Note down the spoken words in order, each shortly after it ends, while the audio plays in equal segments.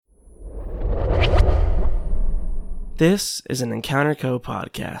This is an Encounter Co.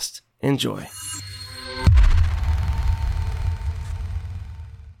 podcast. Enjoy.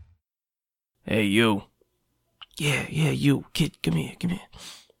 Hey, you. Yeah, you. Kid, come here.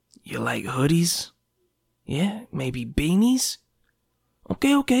 You like hoodies? Yeah, maybe beanies?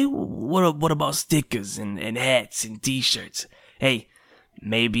 Okay. What about stickers and hats and t-shirts? Hey,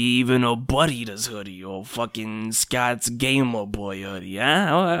 maybe even a Butt Eaters hoodie or fucking Scott's Gamer Boy hoodie,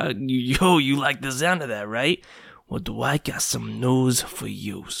 huh? You like the sound of that, right? Well, do I got some news for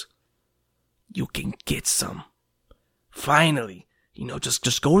yous. You can get some. Finally,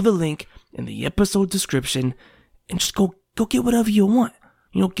 just go to the link in the episode description and just go get whatever you want.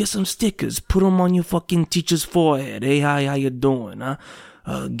 Get some stickers, put them on your fucking teacher's forehead. Hey, how you doing, huh?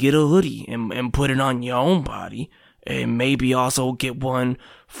 Get a hoodie and put it on your own body. And maybe also get one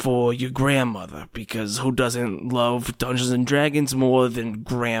for your grandmother, because who doesn't love Dungeons and Dragons more than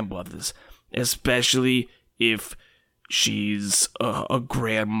grandmothers? Especially if she's a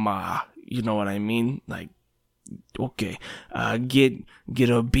grandma. You know what I mean? Like, okay, get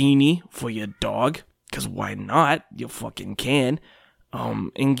a beanie for your dog, because why not? You fucking can.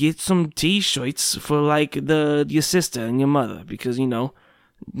 And get some t-shirts for like your sister and your mother, because tell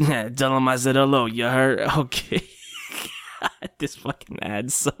them I said hello, you heard? Okay. God, this fucking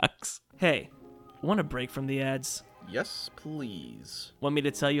ad sucks. Hey, want a break from the ads? Yes, please. Want me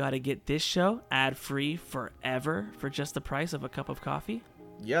to tell you how to get this show ad-free forever for just the price of a cup of coffee?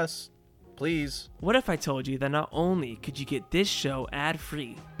 Yes, please. What if I told you that not only could you get this show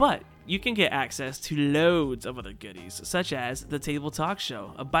ad-free, but you can get access to loads of other goodies, such as the Table Talk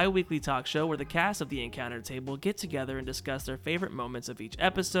Show, a bi-weekly talk show where the cast of the Encounter Table get together and discuss their favorite moments of each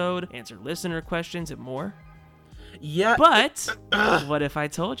episode, answer listener questions, and more. Yeah. But what if I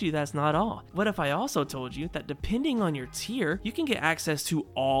told you that's not all? What if I also told you that depending on your tier, you can get access to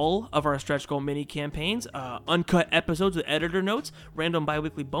all of our stretch goal mini campaigns, uncut episodes with editor notes, random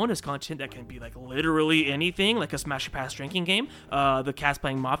bi-weekly bonus content that can be like literally anything, like a Smash Your Pass drinking game, the cast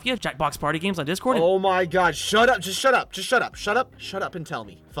playing Mafia, Jackbox party games on Discord. Oh my god, shut up, just shut up and tell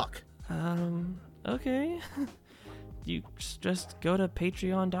me. Fuck. Okay. You just go to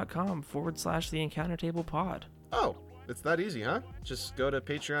patreon.com/the Encounter Table Pod. Oh, it's that easy, huh? Just go to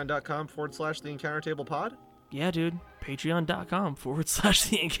patreon.com/the Encounter Table Pod? Yeah, dude.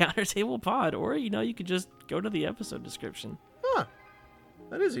 Patreon.com/the Encounter Table Pod. Or, you could just go to the episode description. Huh.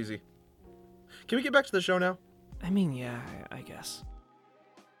 That is easy. Can we get back to the show now? I mean, yeah, I guess.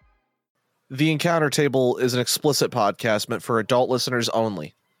 The Encounter Table is an explicit podcast meant for adult listeners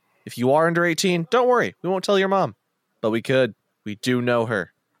only. If you are under 18, don't worry. We won't tell your mom. But we could. We do know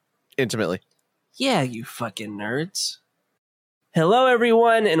her. Intimately. Yeah, you fucking nerds. Hello,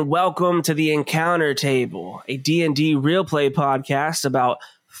 everyone, and welcome to the Encounter Table, a D&D real play podcast about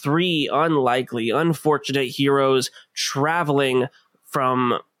three unlikely, unfortunate heroes traveling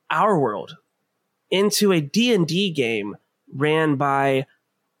from our world into a D&D game ran by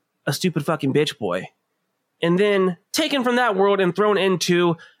a stupid fucking bitch boy, and then taken from that world and thrown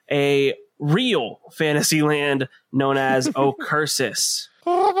into a real fantasy land known as Ocursus.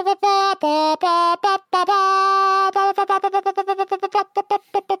 Mm-hmm.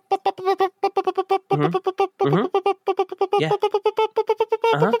 Yeah.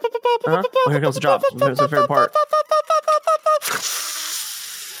 Oh, here comes the drop. Here's the favorite part.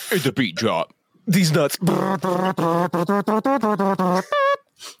 It's a beat drop. These nuts.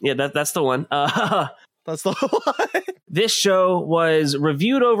 Yeah, that's the one. That's the one. This show was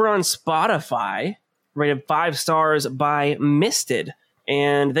reviewed over on Spotify, rated 5 stars by Misted.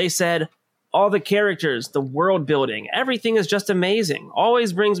 And they said, all the characters, the world building, everything is just amazing.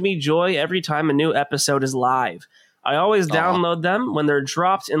 Always brings me joy every time a new episode is live. I always download them when they're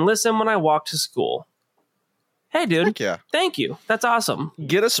dropped and listen when I walk to school. Hey, dude. Heck yeah. Thank you. That's awesome.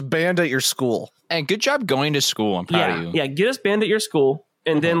 Get us banned at your school. And good job going to school. I'm proud of you. Yeah, get us banned at your school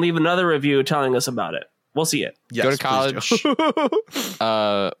and then leave another review telling us about it. We'll see it. Yes, go to college.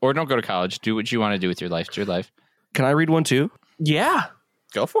 Or don't go to college. Do what you want to do with your life. It's your life. Can I read one too? Yeah.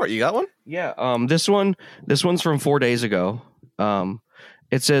 Go for it. You got one? Yeah. This one's from 4 days ago.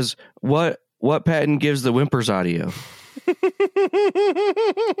 It says, what Patton gives the Whimpers audio?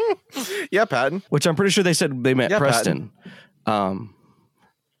 Yeah, Patton. Which I'm pretty sure they said they meant Preston.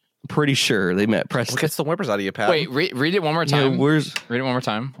 Pretty sure they meant Preston. What gets the Whimpers out of you, Patton? Wait, read it one more time. Yeah, read it one more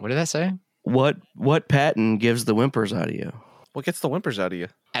time. What did that say? What Patton gives the Whimpers audio? What gets the Whimpers out of you?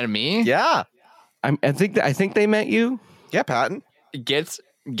 Out of me? Yeah. I think they meant you. Yeah, Patton. Gets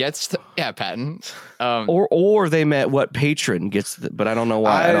Patton. Or they met what patron gets, but I don't know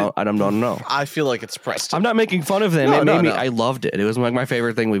why. I don't know. I feel like it's Preston. I'm not making fun of them. No, it made no, me. no. I loved it. It was like my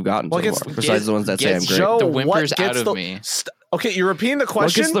favorite thing we've gotten so far. Besides the ones that say I'm great. Joe, the whimpers what gets out of me. Okay, you're repeating the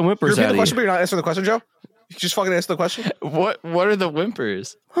question. What gets the whimpers you're repeating out the of question, you? but you're not answering the question, Joe. You just fucking answer the question. What are the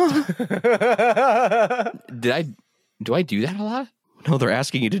whimpers? Do I do that a lot? No, they're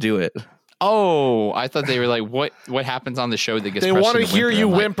asking you to do it. Oh, I thought they were like, what happens on the show that gets. They want to hear you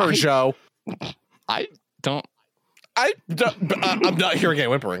whimper, Joe. I don't. I'm not hearing any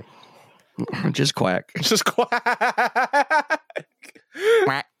whimpering. Just quack. Just quack.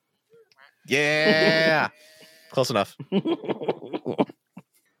 Yeah. Close enough.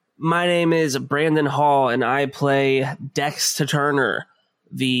 My name is Brandon Hall, and I play Dex Turner,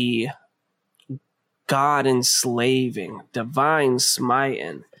 the God-enslaving,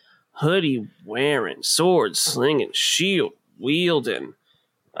 divine-smiting, hoodie-wearing, sword-slinging, shield-wielding,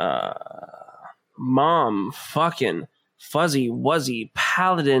 mom-fucking, fuzzy-wuzzy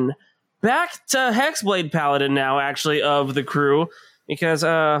paladin, back to Hexblade Paladin now, actually, of the crew, because,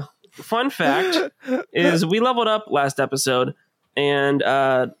 fun fact is we leveled up last episode, and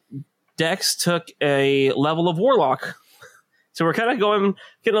Dex took a level of Warlock. So we're kind of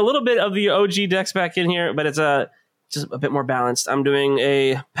getting a little bit of the OG Dex back in here, but it's just a bit more balanced. I'm doing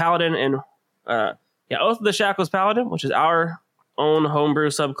a Paladin and Oath of the Shackles Paladin, which is our own homebrew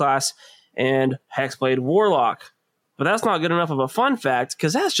subclass, and Hexblade Warlock. But that's not good enough of a fun fact,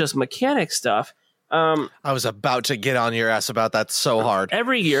 because that's just mechanic stuff. I was about to get on your ass about that so hard.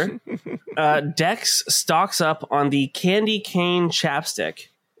 Every year, Dex stocks up on the Candy Cane Chapstick.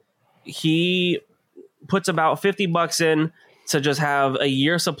 He puts about $50 in to just have a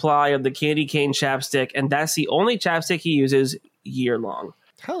year supply of the Candy Cane Chapstick, and that's the only chapstick he uses year long.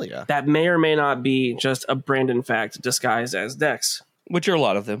 Hell yeah. That may or may not be just a Brandon fact disguised as Dex. Which are a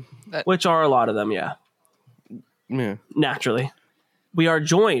lot of them. Which are a lot of them, yeah. Yeah. Naturally. We are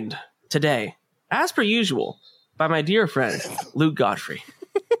joined today, as per usual, by my dear friend, Luke Godfrey.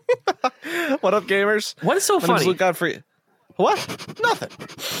 What up, gamers? What is so My name's funny? Luke Godfrey. What? Nothing.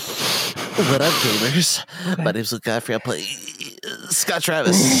 What up, gamers? My name's Luke Godfrey. I play Scott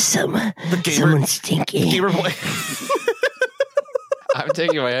Travis. Someone stinky. Gamer boy. I'm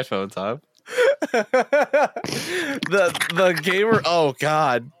taking my headphones off. the gamer. Oh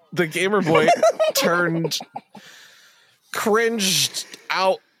God, the gamer boy turned cringed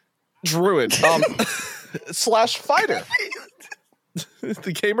out druid slash fighter.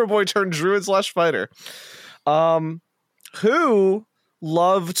 The gamer boy turned druid slash fighter. Who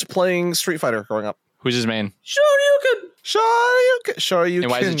loved playing Street Fighter growing up? Who's his main? Shoryuken.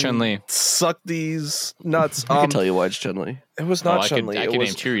 And why is it Chun-Li? Suck these nuts. I can tell you why it's Chun-Li. It was not I Chun-Li. could It was...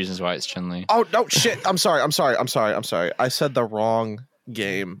 name two reasons why it's Chun-Li. Oh no! Shit! I'm sorry. I said the wrong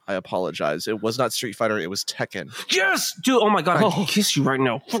game. I apologize. It was not Street Fighter. It was Tekken. Yes! Dude, oh my god, I can kiss you right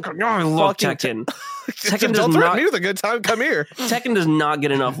now. I love Fucking Tekken. Tekken Don't does threaten not me with a good time. Come here. Tekken does not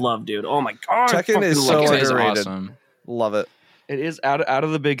get enough love, dude. Oh my god. I Tekken is fucking so love Tekken Tekken. is underrated. awesome. Love it. It is out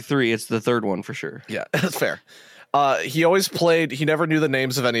of the big three. It's the third one for sure. Yeah, that's fair. He always played. He never knew the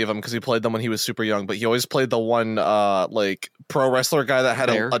names of any of them because he played them when he was super young. But he always played the one like pro wrestler guy that had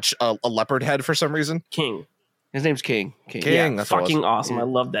a leopard head for some reason. King. His name's King. King. That's what it was. Fucking awesome. I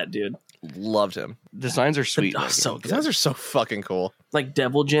love that dude. Loved him. Designs are sweet. Oh, so These good. guys are so fucking cool. Like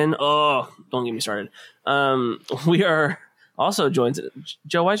Devil Jin. Oh, don't get me started. We are also joined.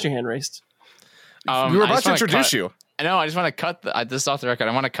 Joe, why's your hand raised? We were I about just to wanna introduce cut- you. I know. I just want to cut this off the record.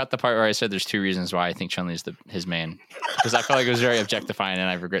 I want to cut the part where I said there's two reasons why I think Chun-Li is his main, because I felt like it was very objectifying, and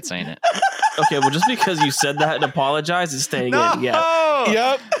I regret saying it. Okay, well, just because you said that and apologized, it's staying in. Yeah.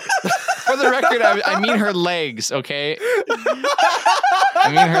 Yep. For the record, I mean her legs. Okay. I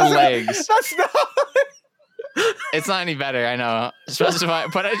mean her legs. That's not. It's not any better. I know. Specify,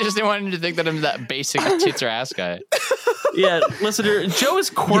 but I just didn't want him to think that I'm that basic tits or ass guy. Yeah, listener, Joe is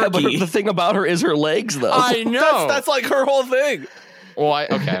Yeah, but quirky. the thing about her is her legs, though. I know. That's like her whole thing. Well, I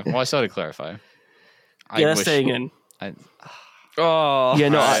still had to clarify. Yeah, that's staying in. Oh, Yeah,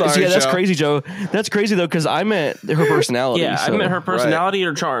 no, Sorry, that's Joe. crazy, Joe. That's crazy though, because I meant her personality. Yeah, so. I meant her personality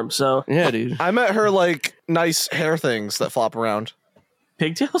or charm. So Yeah, dude. I met her like nice hair things that flop around.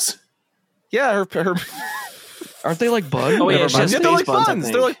 pigtails. Yeah, her Aren't they like buns? Oh, yeah, Never she mind. has Yeah, they're like space buns, I buns.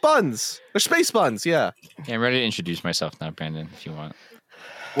 think. They're like buns. They're space buns. Yeah. Yeah, I'm ready to introduce myself now, Brandon, if you want.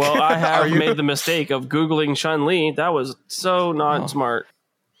 Well, I Are have you? made the mistake of Googling Chun-Li. That was so not smart.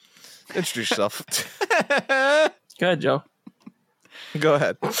 Introduce yourself. Go ahead, Joe. Go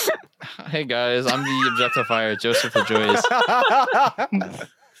ahead. Hey guys, I'm the objectifier, Joseph LaJoyce.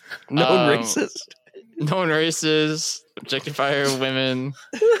 Known racist. Known racist, objectifier women.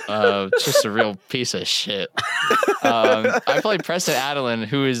 Just a real piece of shit. I play Preston Adelin,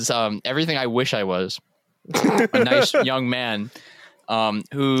 who is everything I wish I was. A nice young man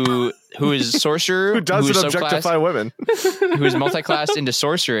who is sorcerer, Who doesn't is objectify women? who is multi-classed into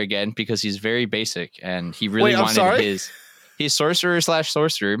sorcerer again because he's very basic and he really wanted he's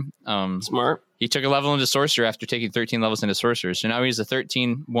sorcerer/sorcerer. Smart. He took a level into sorcerer after taking 13 levels into sorcerer, so now he's a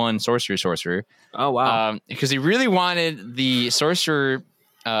 13-1 sorcerer. Oh wow. Because he really wanted the sorcerer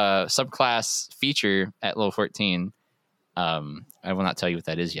subclass feature at level 14. I will not tell you what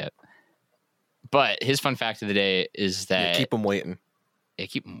that is yet. But his fun fact of the day is that Keep them waiting.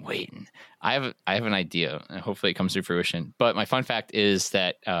 keep him waiting. I have an idea, and hopefully it comes to fruition. But my fun fact is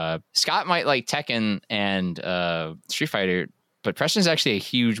that Scott might like Tekken and Street Fighter, but Preston's actually a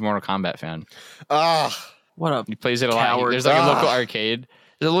huge Mortal Kombat fan. What up? He plays it a lot. Coward. There's like a local arcade.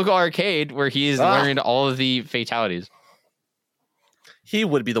 There's a local arcade where he is learning all of the fatalities. He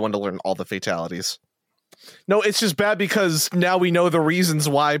would be the one to learn all the fatalities. No, it's just bad because now we know the reasons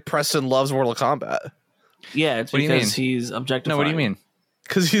why Preston loves Mortal Kombat. Yeah, it's What do you because mean? he's objectifying. No, what do you mean?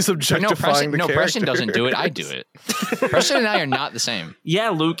 Because he's objectifying the character. Preston doesn't do it. I do it. Preston and I are not the same. Yeah,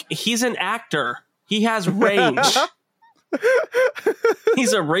 Luke, he's an actor. He has range.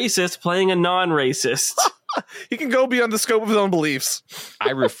 He's a racist playing a non-racist. He can go beyond the scope of his own beliefs.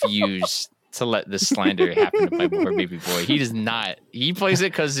 I refuse to let this slander happen to my poor baby boy. He does not. He plays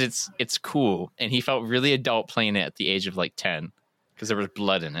it because it's cool, and he felt really adult playing it at the age of like 10 because there was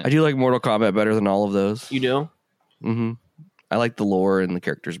blood in it. I do like Mortal Kombat better than all of those. You do? Mm-hmm. I like the lore and the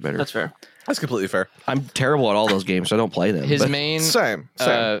characters better. That's fair. That's completely fair. I'm terrible at all those games, so I don't play them. His but main Same.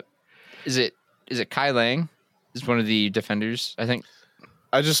 is it Kai Lang? Is one of the defenders, I think.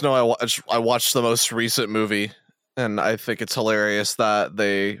 I just know I watched the most recent movie, and I think it's hilarious that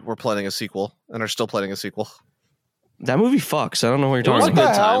they were planning a sequel and are still planning a sequel. that movie fucks. I don't know what you're was talking a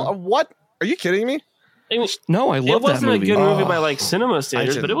about. good time. What? Are you kidding me? I mean, No, I it love that wasn't a movie. good movie Oh. by like cinema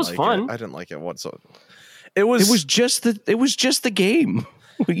standards, but it was fun. I didn't like it whatsoever. It was just the game.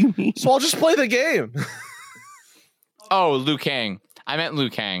 What do you mean? So I'll just play the game. Oh, Liu Kang. I meant Liu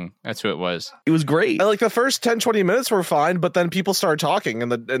Kang. That's who it was. It was great. Like the first 10, 20 minutes were fine, but then people started talking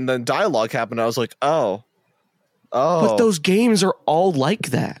and then dialogue happened. I was like, oh. But those games are all like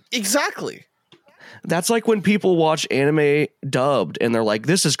that. Exactly. That's like when people watch anime dubbed and they're like,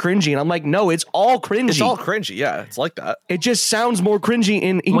 this is cringy. And I'm like, no, it's all cringy. It's all cringy. Yeah, it's like that. It just sounds more cringy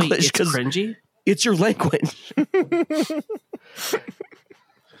in Wait, English it's because cringy? it's your language.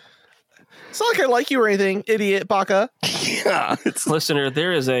 It's not like I like you or anything, idiot baka. Yeah. It's Listener,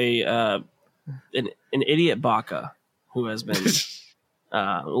 there is an idiot baka who has been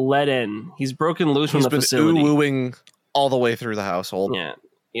let in. He's broken loose from He's the been facility. ooh-wooing all the way through the household.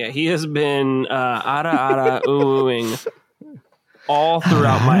 Yeah, he has been ara oohing all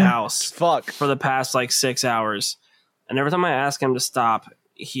throughout my house Fuck. for the past like 6 hours. And every time I ask him to stop,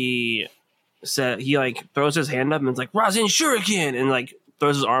 he like throws his hand up and it's like Razin Shuriken and like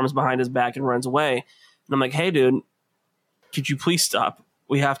throws his arms behind his back and runs away. And I'm like, hey dude, could you please stop?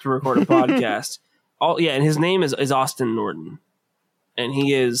 We have to record a podcast. And his name is Austin Norton. And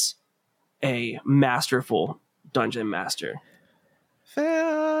he is a masterful dungeon master.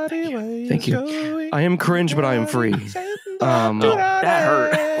 Thank you. I am cringe, but I am free. That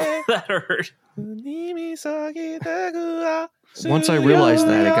hurt. That hurt. Once I realized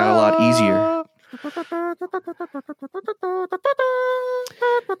that, it got a lot easier.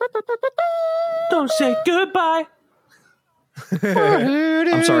 Don't say goodbye.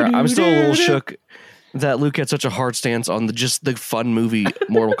 I'm sorry. I'm still a little shook that Luke had such a hard stance on the fun movie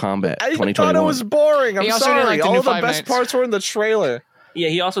Mortal Kombat I 2021. thought it was boring. I'm He also sorry. didn't like the All new of the Five best Nights. parts were in the trailer. Yeah,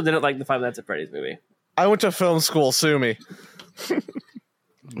 he also didn't like the Five Nights at Freddy's movie. I went to film school. Sue me.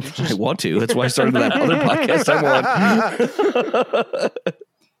 I want to. That's why I started that other podcast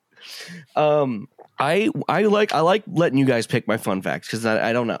I'm on. I like letting you guys pick my fun facts because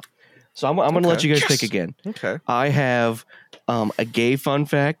I don't know. So I'm going to let you guys pick again. Okay. I have a gay fun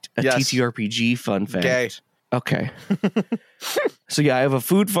fact, a Yes. TTRPG fun fact. Gay. Okay. So yeah, I have a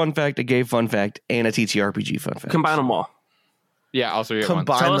food fun fact, a gay fun fact, and a TTRPG fun fact. Combine them all. Yeah, all three at once.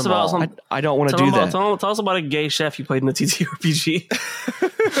 Combine Tell us them about all. some. I don't want to Tell, do about, that. tell us about a gay chef you played in the TTRPG.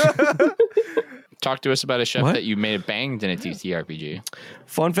 Talk to us about a chef What? that you may have banged in a TTRPG.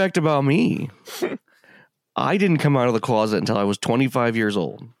 Fun fact about me. I didn't come out of the closet until I was 25 years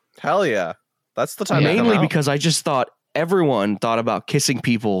old. Hell yeah. That's the time. to come Mainly out. because I just thought everyone thought about kissing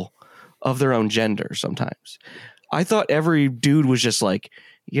people of their own gender sometimes. I thought every dude was just like,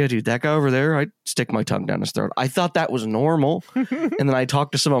 yeah, dude, that guy over there, I'd stick my tongue down his throat. I thought that was normal. And then I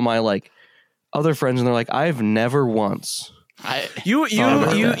talked to some of my like other friends, and they're like, I've never once. You once.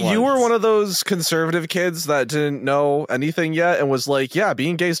 were one of those conservative kids that didn't know anything yet and was like, yeah,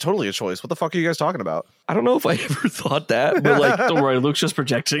 being gay is totally a choice. What the fuck are you guys talking about? I don't know if I ever thought that, but like, Don't worry, Luke's just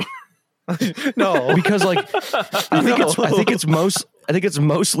projecting. No, because like, I think it's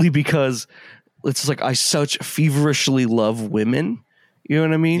mostly because it's like I such feverishly love women. You know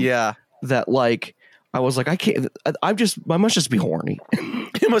what I mean? yeah. That like, I was like, I must just be horny.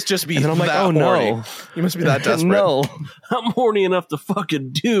 You must just be And then I'm like, that oh horny. no. You must be that desperate. No. I'm horny enough to fuck a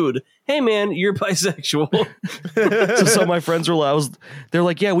dude. Hey man, you're bisexual. So some of my friends were they're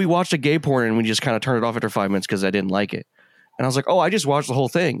like, yeah, we watched a gay porn and we just kind of turned it off after 5 minutes because I didn't like it. And I was like, oh, I just watched the whole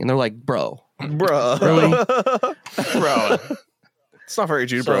thing. And they're like, bro. Bruh. Really? Bro. It's not very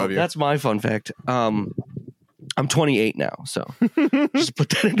Jude, bro, So of you. that's my fun fact. I'm 28 now, so just put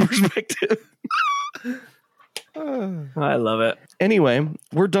that in perspective. I love it. Anyway,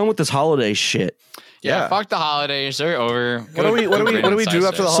 we're done with this holiday shit. Yeah, Yeah. fuck the holidays. They're over. What do we do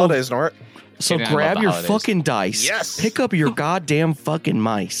after the holidays, Nort? So Kidding, I love grab the your holidays. fucking dice. Yes. Pick up your goddamn fucking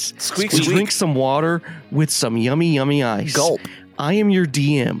mice. Squeak, Drink squeak. some water with some yummy, yummy ice. Gulp. I am your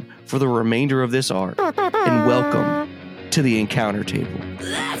DM for the remainder of this arc, and welcome to the encounter table.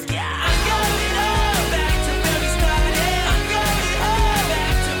 Let's go! I'm going home back to where we started. I'm going home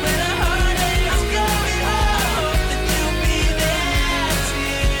back to where the heart is. I'm going home. Hope that you'll be there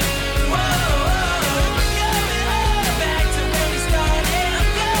too. Whoa, whoa. I'm going home back to where we started. I'm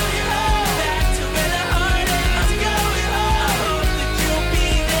going home back to where the heart is. I'm going home. Hope that you'll be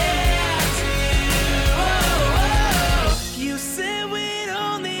there too. Whoa, whoa. You said we'd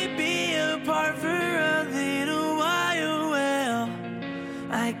only be apart for a little while. Well,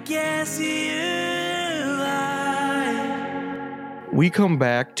 I guess you lied. We come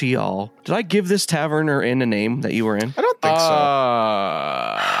back to y'all. Did I give this tavern or inn a name that you were in? I don't think so.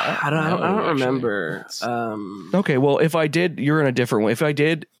 I don't actually. remember. Okay, well, if I did, you're in a different one. If I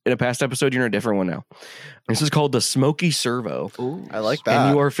did in a past episode, you're in a different one now. This is called the Smoky Servo. I like that.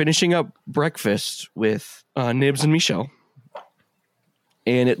 And you are finishing up breakfast with Nibs and Michelle.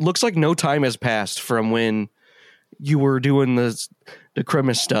 And it looks like no time has passed from when you were doing the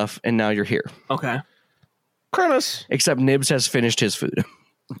Cremis stuff, and now you're here. Okay. Cremis. Except Nibs has finished his food.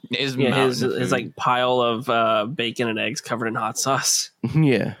 His Yeah, his mountain food. like pile of bacon and eggs covered in hot sauce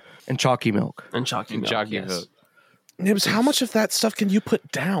Yeah. And chalky milk. and chalky milk. Jockey yes. vote. Nibs, how much of that stuff can you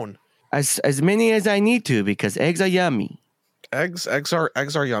put down? As many as I need to, because eggs are yummy. Eggs are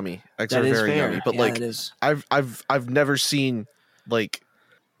yummy. Eggs That are is very fair. yummy. But Yeah, like it is. I've never seen like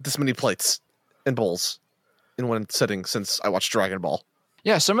this many plates and bowls in one sitting since I watched Dragon Ball.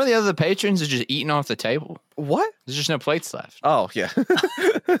 Yeah, some of the other patrons are just eating off the table. What? There's just no plates left. Oh yeah.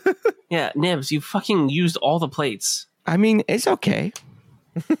 Yeah, Nibs, you fucking used all the plates. I mean, it's okay.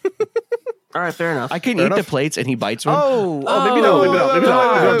 All right, fair enough. I can Fair eat the enough. plates and he bites one. Maybe no. Maybe not. Maybe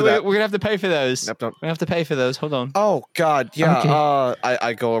not. We're gonna have to pay for those. Nope, nope. We have to pay for those. Hold on. Oh God, yeah. Okay.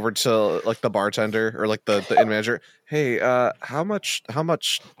 I go over to like the bartender or like the inn manager. Hey, how much?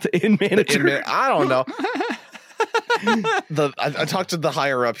 The inn manager. I don't know. I talked to the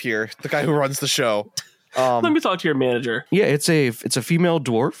higher up here, the guy who runs the show. Let me talk to your manager. Yeah, it's a female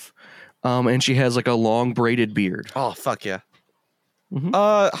dwarf, and she has like a long braided beard. Oh fuck yeah. Mhm.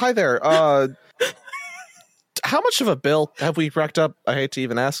 Hi there. How much of a bill have we racked up? I hate to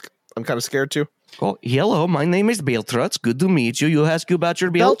even ask. I'm kind of scared too. Oh, hello, my name is Beltra. It's good to meet you. You ask you about your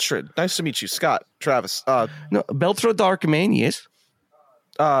bill? Beltrid, nice to meet you. Scott, Travis. No, Beltra Darkman, yes.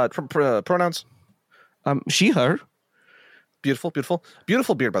 Pronouns. She, her. Beautiful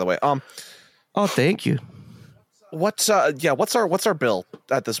beard, by the way. Oh, thank you. What's our bill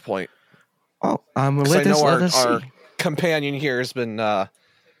at this point? Oh, 'Cause let I know us our see. companion here has been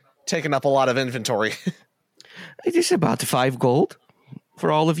taking up a lot of inventory. It is about 5 gold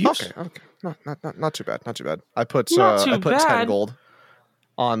for all of you. Okay. Not too bad. I put Not too 10 bad. gold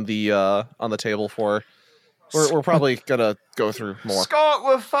on the table for. We're probably gonna go through more. Scott,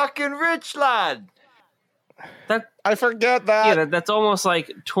 we're fucking rich, lad. I forget that. Yeah, that's almost like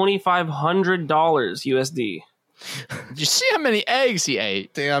 $2,500 USD. Did you see how many eggs he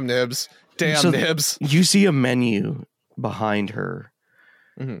ate? Damn Nibs. So- Nibs. You see a menu behind her,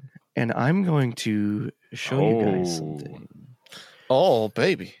 Mhm. and I'm going to show you guys something. Oh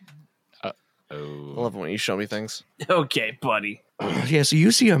baby, I Oh. love it when you show me things. Okay, buddy. Yeah, so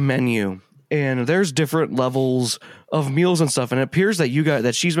you see a menu, and there's different levels of meals and stuff, and it appears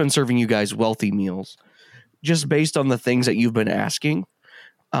that she's been serving you guys wealthy meals, just based on the things that you've been asking.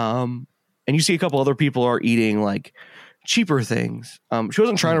 And you see a couple other people are eating like cheaper things. She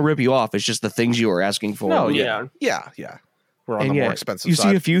wasn't trying to rip you off; it's just the things you were asking for. No, yeah. Yeah. We're on And the yeah, more expensive you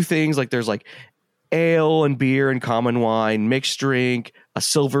side. see a few things like there's like ale and beer and common wine, mixed drink, a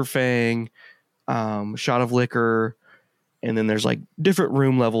silver fang, shot of liquor, and then there's like different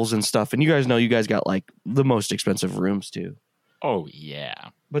room levels and stuff. And you guys know you guys got like the most expensive rooms too. Oh yeah,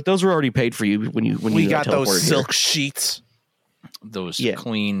 But those were already paid for you when you We got those teleported silk here. sheets. those Yeah.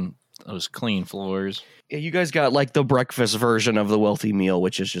 clean floors. Yeah, you guys got like the breakfast version of the wealthy meal,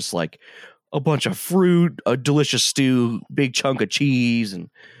 which is just like a bunch of fruit, a delicious stew, big chunk of cheese, and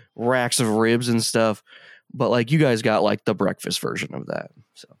racks of ribs and stuff. But like you guys got like the breakfast version of that.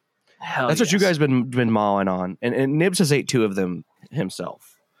 So Hell that's what you yes. guys been mawing on. And Nibs has ate 2 of them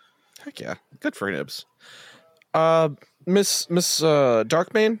himself. Heck yeah. Good for Nibs. Miss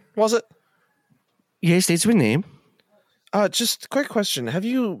Darkmane, was it? Yes, that's my name. Just a quick question. Have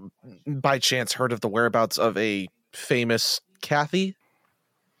you by chance heard of the whereabouts of a famous Kathy?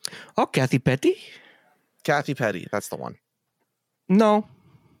 Oh, Kathy Petty? Kathy Petty, that's the one. No.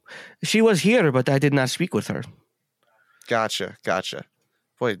 She was here, but I did not speak with her. Gotcha.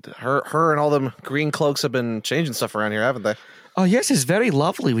 Boy, her and all them green cloaks have been changing stuff around here, haven't they? Oh, yes, it's very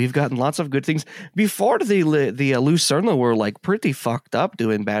lovely. We've gotten lots of good things. Before the Lucerna were like pretty fucked up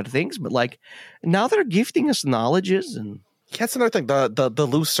doing bad things, but like now they're gifting us knowledges and That's another thing. The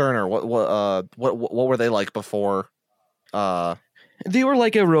Lucerner, what were they like before? they were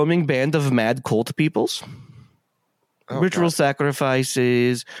like a roaming band of mad cult peoples. Ritual God.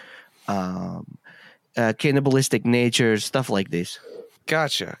 sacrifices, cannibalistic nature, stuff like this.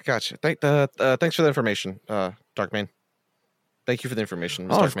 Gotcha. Thanks for the information, Darkmane. Thank you for the information,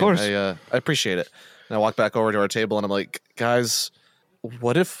 Ms. Oh, of Darkmane. course. I appreciate it. And I walk back over to our table and I'm like, guys,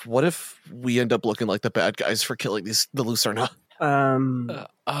 what if we end up looking like the bad guys for killing the Lucerna?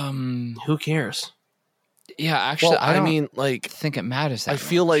 Who cares? Yeah, actually, Well, I don't mean, like, think it matters that I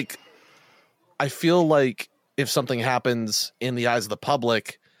feel much. like if something happens in the eyes of the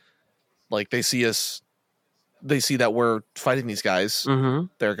public, like they see that we're fighting these guys, Mm-hmm.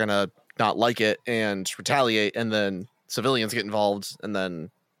 they're gonna not like it and retaliate, and then civilians get involved, and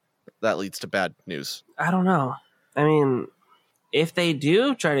then that leads to bad news. I don't know. I mean, if they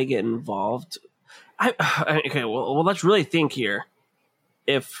do try to get involved, okay. Well, let's really think here.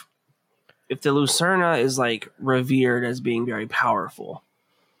 If the Lucerna is like revered as being very powerful,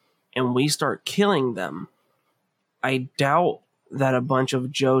 and we start killing them, I doubt that a bunch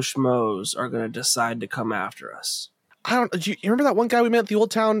of Joe Schmoes are going to decide to come after us. Do you remember that one guy we met at the old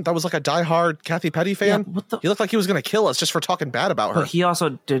town that was like a diehard Kathy Petty fan? Yeah, what the? He looked like he was gonna kill us just for talking bad about her. But he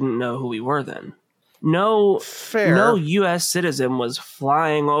also didn't know who we were then. No, Fair. no U.S. citizen was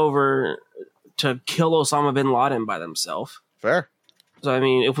flying over to kill Osama bin Laden by themselves. Fair. So I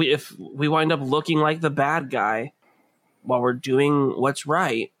mean, if we wind up looking like the bad guy while we're doing what's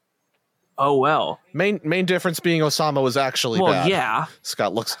right, oh well. Main difference being Osama was actually Well, bad. yeah,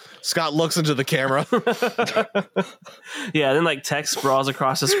 Scott looks into the camera. yeah. Then like text sprawls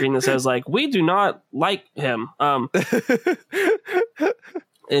across the screen that says like, "We do not like him."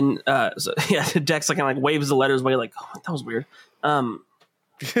 And so yeah, Dex like waves the letters away like, oh, that was weird.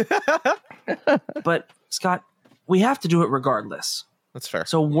 But Scott, we have to do it regardless. That's fair.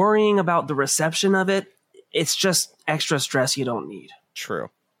 So worrying about the reception of it, it's just extra stress you don't need. True.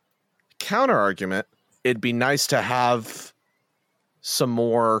 Counter argument, it'd be nice to have some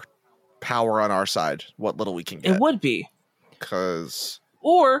more power on our side, what little we can get. It would be. Because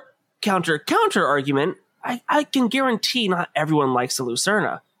Or counter argument, I can guarantee not everyone likes the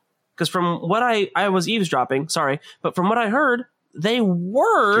Lucerna. Because from what I was eavesdropping, sorry, but from what I heard, they you're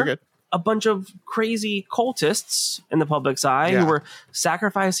were good. a bunch of crazy cultists in the public's eye Yeah. who were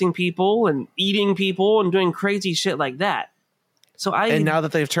sacrificing people and eating people and doing crazy shit like that. So And now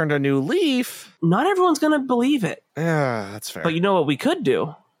that they've turned a new leaf, not everyone's going to believe it. yeah, that's fair. But you know what we could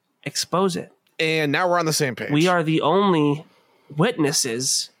do? Expose it. And now we're on the same page. We are the only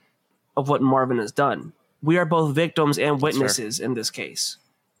witnesses of what Marvin has done. We are both victims and witnesses in this case.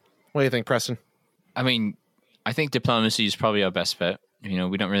 What do you think, Preston? I mean, I think diplomacy is probably our best bet. You know,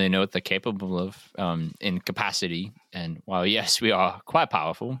 we don't really know what they're capable of in capacity. And while, yes, we are quite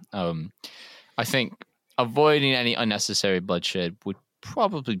powerful, I think avoiding any unnecessary bloodshed would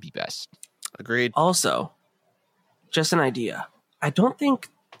probably be best. Agreed. Also, just an idea. I don't think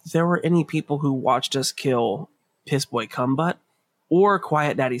there were any people who watched us kill Pissboy Cumbutt or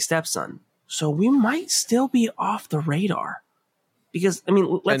Quiet Daddy Stepson. So we might still be off the radar. Because, I mean,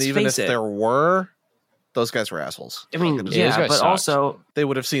 let's and even face if it. there were, those guys were assholes. I mean, Yeah, those yeah, guys but sucked. also, They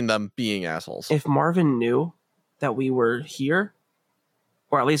would have seen them being assholes. if Marvin knew that we were here,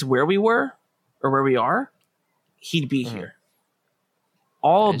 or at least where we were, or where we are, he'd be here.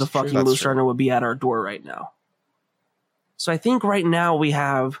 All of That the is true. fucking That's Lucerna would be at our door right now. So I think right now we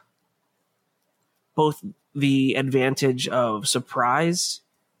have both the advantage of surprise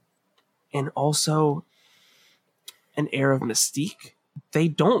and also an air of mystique. They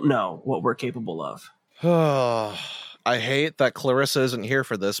don't know what we're capable of. I hate that Clarissa isn't here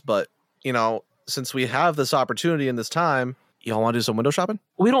for this, but, since we have this opportunity and this time, y'all want to do some window shopping?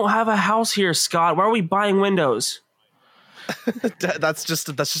 We don't have a house here, Scott. Why are we buying windows? That's just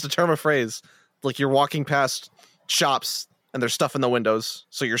a term of phrase. Like you're walking past shops and there's stuff in the windows,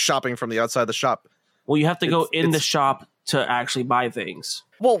 so you're shopping from the outside of the shop. Well, you have to go in the shop to actually buy things.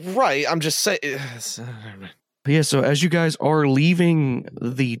 Well, right. I'm just saying. Yeah, so as you guys are leaving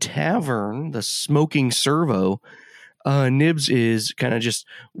the tavern, the smoking servo, Nibs is kind of just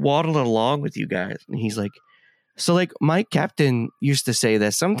waddling along with you guys. And he's like, so like my captain used to say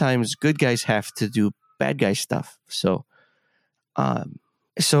that sometimes good guys have to do bad guy stuff. So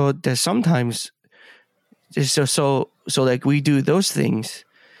there's sometimes, so like we do those things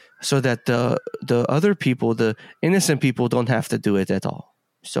so that the other people, the innocent people, don't have to do it at all.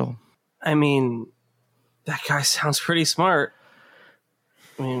 So, I mean, that guy sounds pretty smart.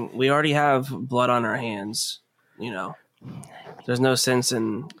 I mean, we already have blood on our hands. There's no sense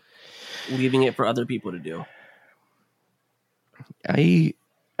in leaving it for other people to do. I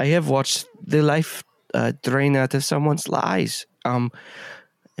have watched the life drain out of someone's lives.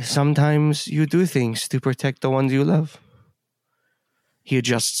 Sometimes you do things to protect the ones you love. He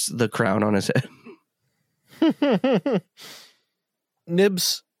adjusts the crown on his head.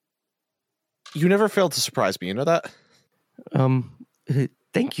 Nibs, you never failed to surprise me. You know that?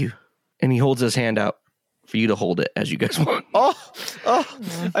 Thank you. And he holds his hand out for you to hold it as you guys want. Oh,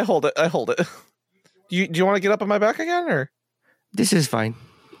 I hold it. Do you want to get up on my back again, or? This is fine.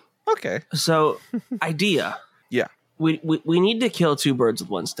 Okay. So, idea. Yeah. We need to kill two birds with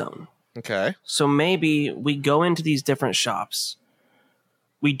one stone. Okay. So maybe we go into these different shops.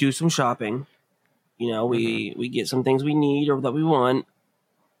 We do some shopping. We get some things we need or that we want.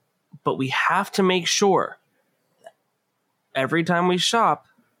 But we have to make sure that every time we shop,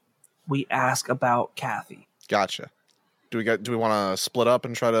 we ask about Kathy. Gotcha. Do we want to split up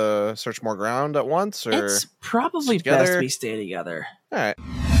and try to search more ground at once, or It's probably best we stay together. All right.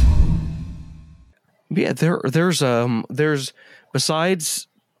 Yeah, there's besides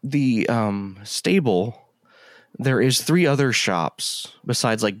the stable, there is 3 other shops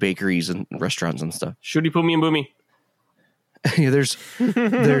besides like bakeries and restaurants and stuff. Shooty Poomy and Boomy. Yeah, there's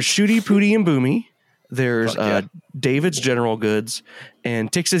Shooty Pooty and Boomy. There's David's General Goods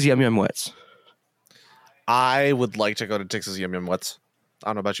and Tix's Yum Yum Wets. I would like to go to Tix's Yum Yum Wets. I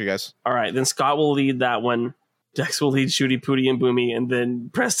don't know about you guys. All right, then Scott will lead that one. Dex will lead Shooty Pooty and Boomy, and then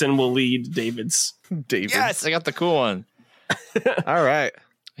Preston will lead David's. David. Yes, I got the cool one. All right.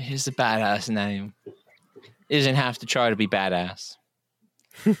 Here's the badass name. It doesn't have to try to be badass.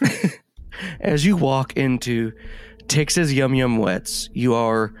 As you walk into Tix's Yum Yum Wets, you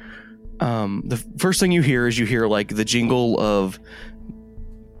are the first thing you hear like the jingle of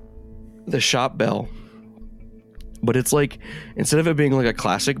the shop bell. But it's like, instead of it being like a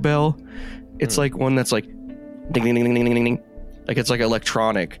classic bell, it's like one that's like ding ding ding ding ding ding ding. Like it's like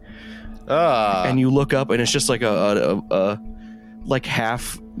electronic. And you look up and it's just like a like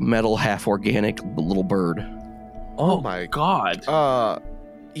half metal, half organic little bird. Oh my God.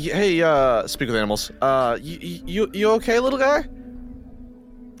 Hey, speak with animals. You okay, little guy?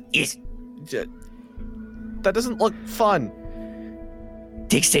 Yes, That doesn't look fun.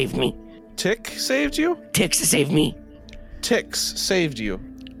 Tix saved me. Tick saved you? Tix saved me. Tix saved you.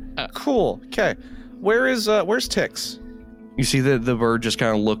 Cool. Okay. Where's Tix? You see that the bird just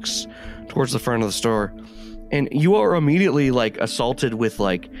kind of looks towards the front of the store, and you are immediately like assaulted with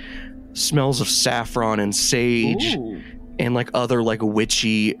like smells of saffron and sage. Ooh. And like other like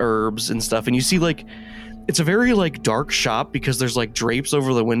witchy herbs and stuff. And you see like it's a very like dark shop because there's like drapes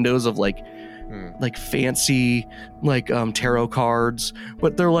over the windows of like fancy like tarot cards,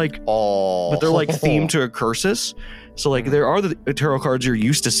 but they're like themed to a cursus. So like there are the tarot cards you're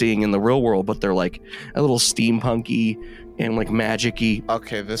used to seeing in the real world, but they're like a little steampunky and like magic-y.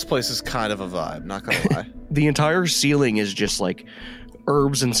 Okay, this place is kind of a vibe, not gonna lie. The entire ceiling is just like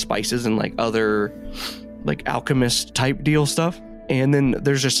herbs and spices and like other like alchemist type deal stuff. And then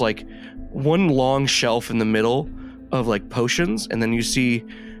there's just like one long shelf in the middle of like potions, and then you see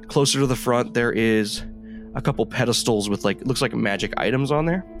closer to the front there is a couple pedestals with like, it looks like magic items on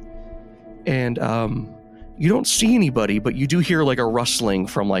there. And you don't see anybody, but you do hear like a rustling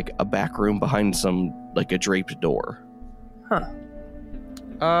from like a back room behind some like a draped door.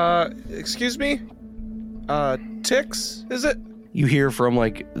 Excuse me? Tix, is it? You hear from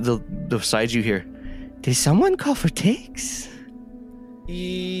like the sides, you hear, Did someone call for Tix?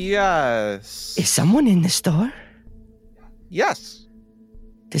 Yes. Is someone in the store? Yes.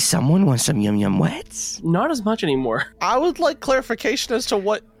 Does someone want some yum yum wets? Not as much anymore. I would like clarification as to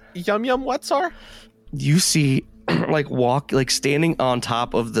what yum yum wets are. You see, like standing on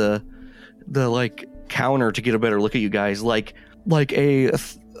top of the like counter to get a better look at you guys, like a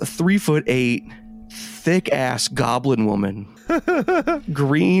 3'8" thick ass goblin woman,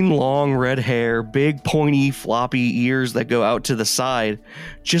 green long red hair, big pointy floppy ears that go out to the side,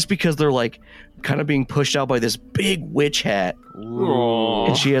 just because they're like kind of being pushed out by this big witch hat.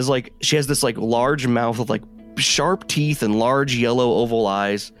 And she has this like large mouth with like sharp teeth and large yellow oval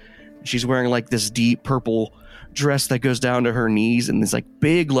eyes. She's wearing like this deep purple dress that goes down to her knees and this like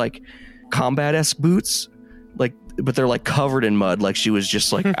big like combat-esque boots, like, but they're like covered in mud, like she was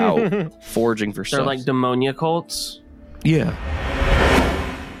just like out foraging for They're stuff. like demonia cults. Yeah.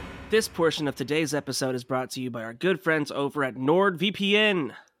 This portion of today's episode is brought to you by our good friends over at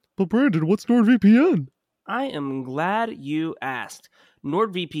NordVPN. But Brandon, what's NordVPN? I am glad you asked.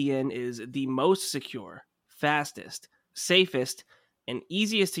 NordVPN is the most secure, fastest, safest, and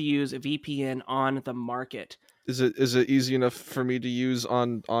easiest to use VPN on the market. Is it easy enough for me to use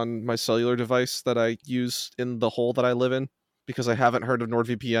on my cellular device that I use in the hole that I live in? Because I haven't heard of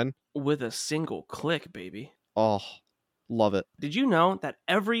NordVPN. With a single click, baby. Oh, love it. Did you know that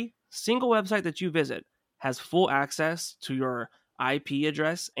every single website that you visit has full access to your IP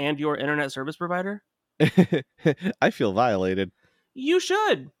address and your internet service provider? I feel violated. You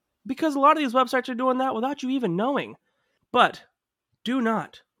should, because a lot of these websites are doing that without you even knowing. But do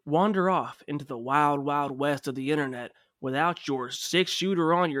not wander off into the wild, wild west of the internet without your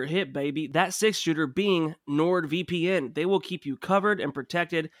 6-shooter on your hip, baby. That 6-shooter being NordVPN. They will keep you covered and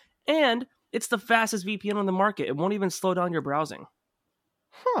protected, and it's the fastest VPN on the market. It won't even slow down your browsing.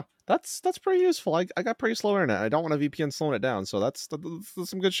 Huh. That's pretty useful. I got pretty slow internet. I don't want a VPN slowing it down, so that's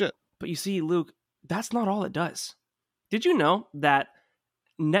some good shit. But you see, Luke, that's not all it does. Did you know that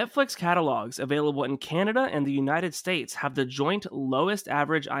Netflix catalogs available in Canada and the United States have the joint lowest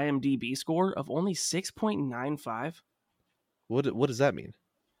average IMDb score of only 6.95? What does that mean?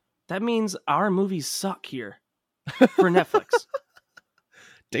 That means our movies suck here for Netflix.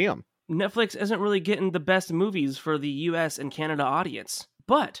 Damn. Netflix isn't really getting the best movies for the US and Canada audience.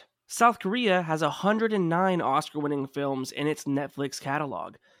 But South Korea has 109 Oscar-winning films in its Netflix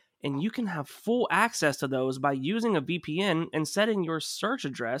catalog, and you can have full access to those by using a VPN and setting your search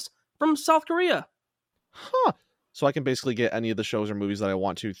address from South Korea. Huh. So I can basically get any of the shows or movies that I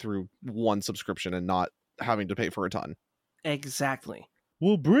want to through one subscription and not having to pay for a ton. Exactly.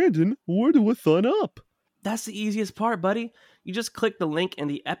 Well, Brandon, where do I sign up? That's the easiest part, buddy. You just click the link in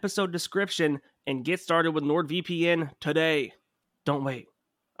the episode description and get started with NordVPN today. Don't wait.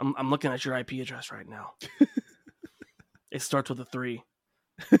 I'm looking at your IP address right now. It starts with a 3.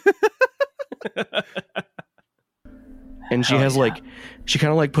 And she has like, she kind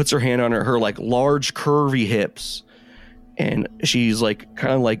of like puts her hand on her like large curvy hips, and she's like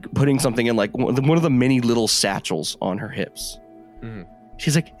kind of like putting something in like one of the many little satchels on her hips. Mhm.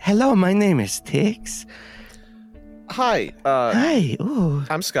 She's like, hello, my name is Tix. Hi, Hi. Ooh.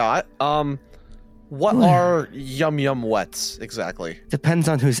 I'm Scott. What are yum yum wets exactly? Depends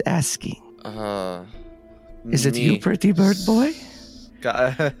on who's asking. Is it me. you, pretty bird boy?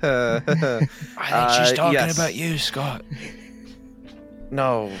 I think she's talking yes. about you, Scott.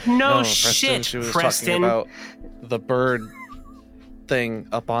 No, No Preston. shit, She was Preston. talking about the bird thing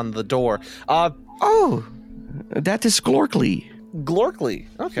up on the door. Oh, that is Sklorkly. Glorkly.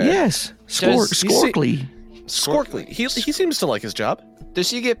 Okay. Yes, Does- Sklorkly. Skorkly. He seems to like his job. Does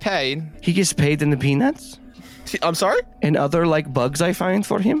he get paid? He gets paid in the peanuts I'm sorry? and other like bugs I find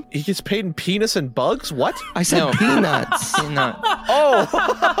for him. He gets paid in penis and bugs? What? I said No. peanuts. No. Oh,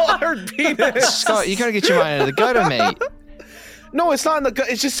 I heard penis. Scott, you gotta get your mind out of the gutter, mate. No, it's not in the gut.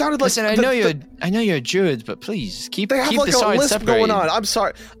 It just sounded like. Listen, I know you're a Druid, but please keep They have keep like the a sides lisp separated. going on. I'm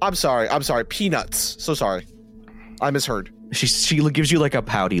sorry. Peanuts. So sorry. I misheard. She gives you like a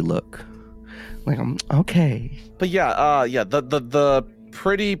pouty look. Like, okay. But yeah, the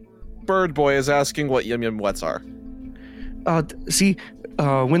pretty bird boy is asking what yum yum wets are. See,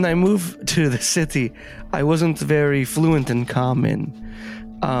 when I moved to the city, I wasn't very fluent in common.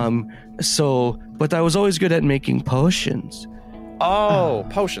 But I was always good at making potions. Oh,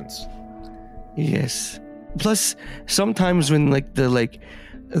 potions. Yes. Plus, sometimes when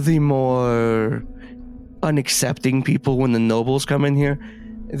the more unaccepting people, when the nobles come in here,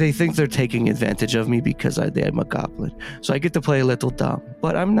 they think they're taking advantage of me because I'm a goblin. So I get to play a little dumb,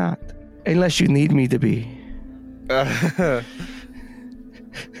 but I'm not, unless you need me to be.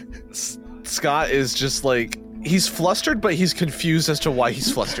 Scott is just like he's flustered, but he's confused as to why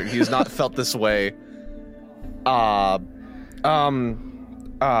he's flustered. He has not felt this way. But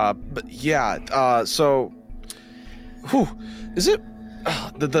yeah. So, is it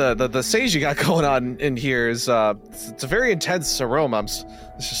the sage you got going on in here is it's a very intense aroma. It's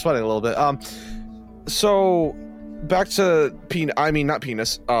just sweating a little bit. So back to not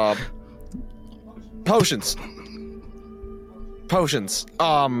penis. Potions.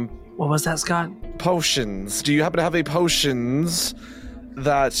 What was that, Scott? Potions. Do you happen to have any potions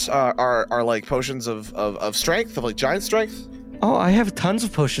that are like potions of strength, of like giant strength? Oh, I have tons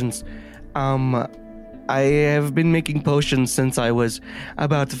of potions. I have been making potions since I was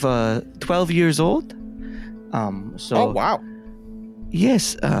about 12 years old. Oh wow,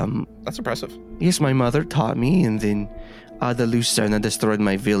 yes. that's impressive. Yes, my mother taught me, and then the Lucerne destroyed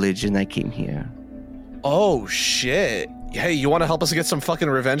my village, and I came here. Oh shit! Hey, you want to help us get some fucking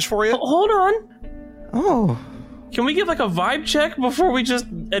revenge for you? Hold on. Oh, Can we give like a vibe check before we just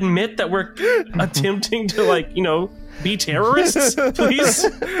admit that we're attempting to be terrorists, please?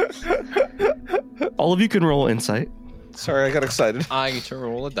 all of you can roll insight. Sorry, I got excited. I get to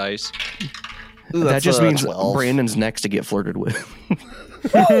roll a dice. Ooh, That just means 12. Brandon's next to get flirted with.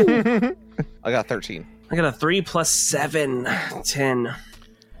 I got 13. I got a 3 + 7, 10.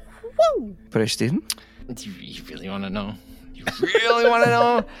 Preston? You really want to know? You really want to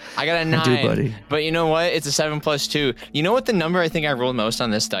know? I got a 9. I do, buddy. But you know what? It's a 7 + 2. You know what the number I think I rolled most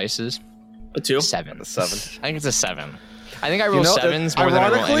on this dice is? A 2. 7. A 7. I think it's a 7. I think I roll know, 7s more than I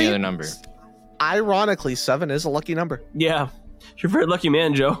roll any ironically- other number. Ironically, 7 is a lucky number. Yeah. You're a very lucky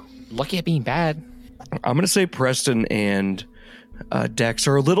man, Joe. Lucky at being bad. I'm going to say Preston and Dex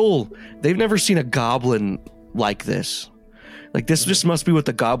are a little... They've never seen a goblin like this. Like, this just must be what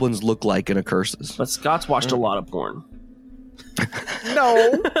the goblins look like in a Curses. But Scott's watched a lot of porn.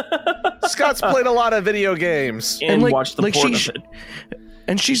 No, Scott's played a lot of video games. And like- watched the like porn she- of it.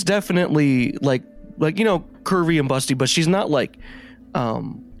 And she's definitely, like curvy and busty, but she's not, like...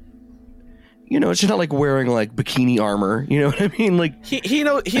 she's not, like, wearing, like, bikini armor. You know what I mean? Like... He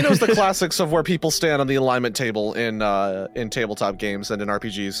knows the classics of where people stand on the alignment table in tabletop games and in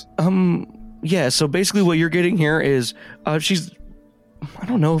RPGs. Yeah, so basically what you're getting here is she's... I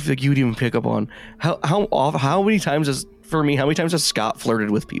don't know if like, you'd even pick up on how many times has Scott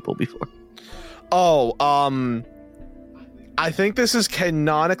flirted with people before? Oh, I think this is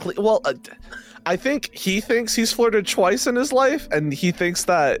canonically... Well, I think he thinks he's flirted twice in his life, and he thinks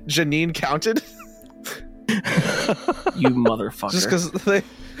that Janine counted. You motherfucker. Just because they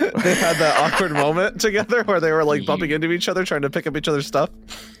had that awkward moment together where they were like bumping into each other, trying to pick up each other's stuff.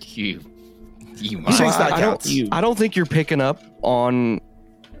 You He thinks that counts. I don't think you're picking up on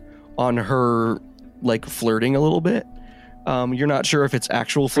her like flirting a little bit. You're not sure if it's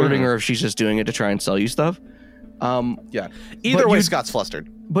actual flirting or if she's just doing it to try and sell you stuff. Yeah. Either But way, you- Scott's flustered.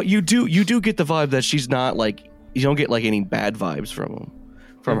 But you do get the vibe that she's not like, you don't get like any bad vibes from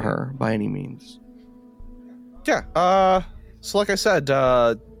her by any means. Yeah. So like I said,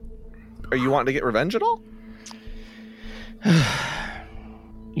 are you wanting to get revenge at all?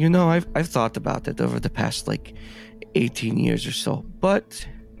 You know, I've thought about it over the past like 18 years or so. But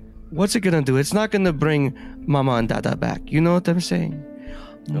what's it gonna do? It's not gonna bring Mama and Dada back. You know what I'm saying?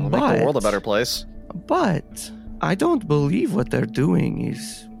 It'll make the world a better place. But I don't believe what they're doing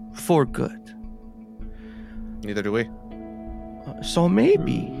is for good. Neither do we. So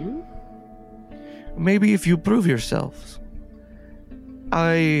maybe if you prove yourselves,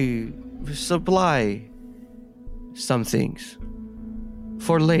 I supply some things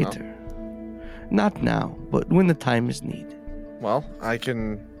for later. Not now, but when the time is needed. Well, I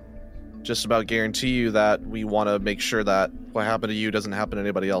can just about guarantee you that we want to make sure that what happened to you doesn't happen to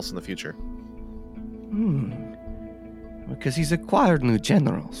anybody else in the future. Because he's acquired new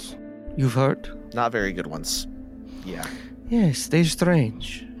generals. You've heard? Not very good ones. Yeah. Yes, they're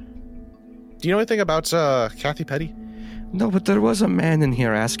strange. Do you know anything about Kathy Petty? No, but there was a man in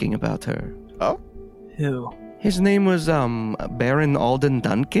here asking about her. Oh? Who? His name was Baron Alden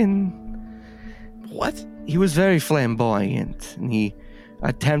Duncan. What? He was very flamboyant, and he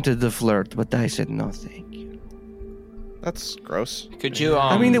attempted to flirt, but I said no, thank you. That's gross. Could you?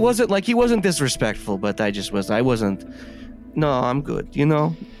 I mean, it wasn't like he wasn't disrespectful, but I wasn't. No, I'm good. You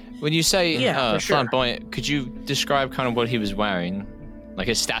know. When you say Yeah, for sure. flamboyant, could you describe kind of what he was wearing, like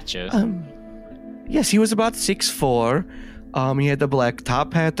his stature? Yes, he was about 6'4". He had a black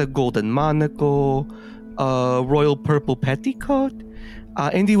top hat, a golden monocle, a royal purple petticoat,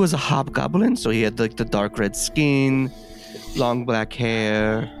 and he was a hobgoblin, so he had like the dark red skin, long black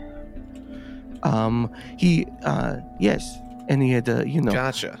hair. Yes, and he had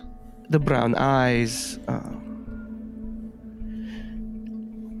Gotcha. the brown eyes.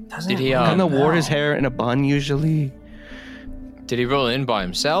 Did he Kind of wore his hair in a bun usually. Did he roll in by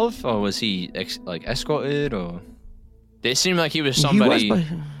himself, or was he escorted, or did it seem like he was somebody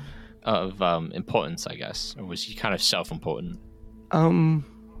of importance? I guess, or was he kind of self-important?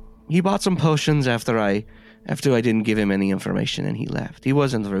 He bought some potions after I didn't give him any information, and he left. He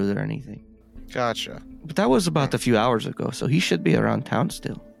wasn't rude or anything. Gotcha. But that was about a few hours ago, so he should be around town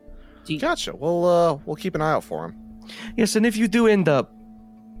still. Gotcha. We'll keep an eye out for him. Yes, and if you do end up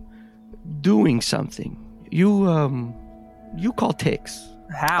doing something, you call Tix.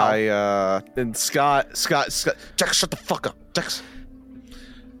 How? And Scott, Jax, shut the fuck up, Jax.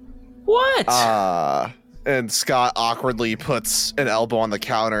 What? And Scott awkwardly puts an elbow on the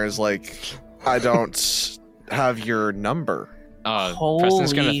counter. Is like, I don't have your number.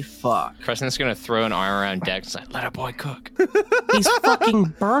 Holy fuck. Preston's gonna throw an arm around Dex and let a boy cook. He's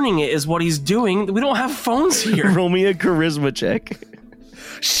fucking burning it is what he's doing. We don't have phones here. Roll me a charisma check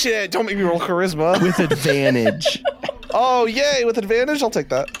Shit! Don't make me roll charisma. with advantage. Oh yay! With advantage, I'll take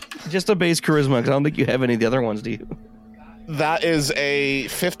that. Just a base charisma, because I don't think you have any of the other ones, do you? That is a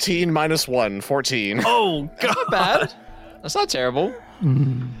 15 minus 1, 14. Oh, God. Not bad. That's not terrible.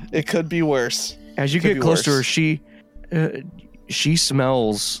 It could be worse. As you Could get be close to her, worse. she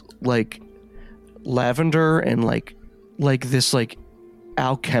smells like lavender and like this like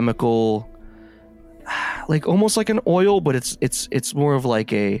alchemical, like almost like an oil, but it's more of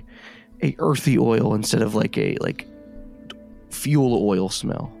like a earthy oil instead of like a fuel oil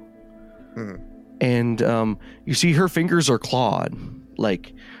smell. Mhm. And you see her fingers are clawed,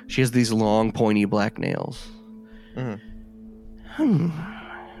 like she has these long pointy black nails.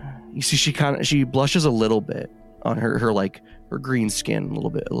 You see she blushes a little bit on her green skin, a little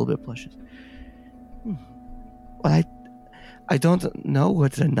bit blushes. Well, I don't know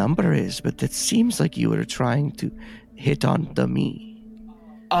what the number is, but it seems like you were trying to hit on me.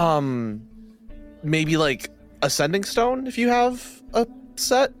 Maybe like Ascending Stone if you have a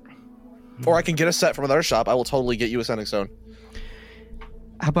set, or I can get a set from another shop. I will totally get you Ascending Stone.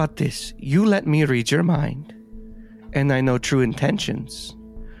 How about this? You let me read your mind, and I know true intentions,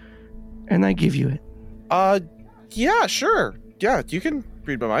 and I give you it. Yeah, sure. Yeah, you can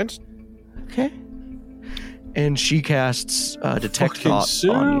read my mind. Okay. And she casts detect Fucking thought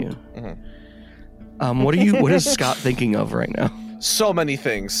on you. Mhm. What is Scott thinking of right now? So many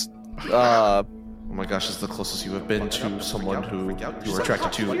things. Oh my gosh, this is the closest you have been to someone who you were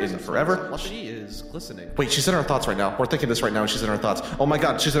attracted to in forever. She is glistening. Wait, she's in her thoughts right now. We're thinking this right now, and she's in her thoughts. Oh my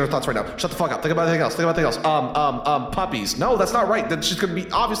god, she's in her thoughts right now. Shut the fuck up. Think about anything else. Think about anything else. Puppies. No, that's not right. Then she's gonna be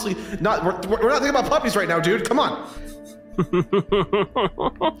obviously not. We're not thinking about puppies right now, dude. Come on.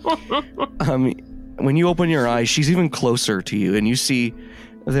 When you open your eyes, she's even closer to you, and you see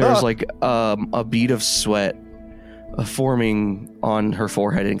there's like a bead of sweat forming on her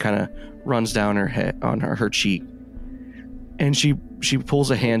forehead and kind of runs down her head on her cheek. And she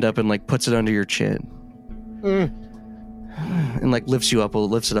pulls a hand up and like puts it under your chin, and like lifts it up a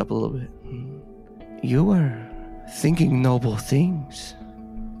little bit. You are thinking noble things.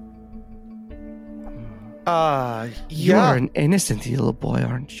 You are an innocent little boy,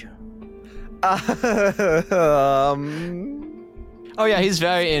 aren't you? Oh yeah, he's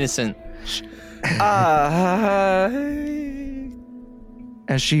very innocent.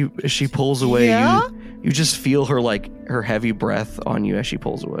 As she pulls away, you just feel her heavy breath on you as she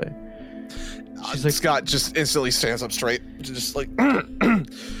pulls away. She's like, Scott just instantly stands up straight, just like. I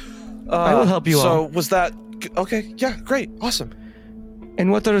will help you out. So was that okay? Yeah, great, awesome. And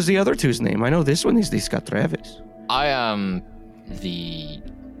what is the other two's name? I know this one is the Scott Travis. I am the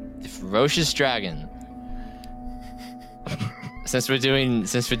ferocious dragon. Since we're doing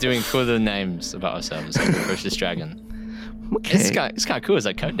cooler names about ourselves, like the ferocious dragon. Okay. It's kind of cool. It's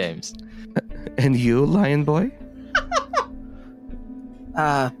like code names. And you, Lion Boy?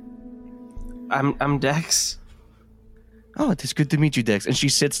 I'm Dex. Oh, it's good to meet you, Dex. And she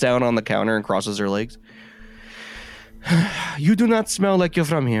sits down on the counter and crosses her legs. You do not smell like you're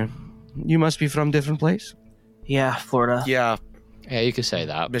from here. You must be from a different place. Yeah, Florida. Yeah, You could say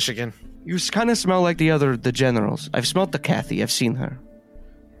that. Michigan. You kind of smell like the generals. I've smelled the Kathy. I've seen her.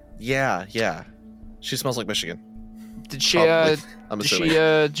 Yeah. She smells like Michigan. Did she? Probably, I'm did assuming.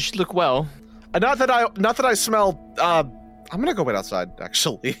 did she look well? Not that I smell. I'm gonna go wait outside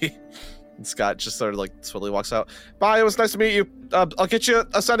actually. And Scott just sort of like slowly walks out. Bye. It was nice to meet you. I'll get you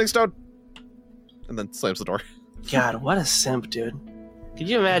a Sending Stone. And then slams the door. God, what a simp, dude. Could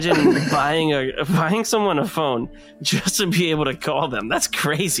you imagine buying someone a phone just to be able to call them? That's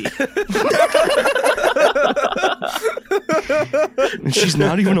crazy. And she's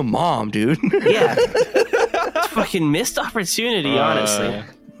not even a mom, dude. Yeah. It's fucking missed opportunity, honestly.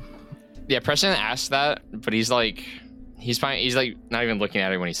 Yeah, Preston asked that, but he's like not even looking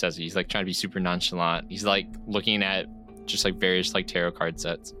at it when he says it. He's like trying to be super nonchalant. He's like looking at just like various like tarot card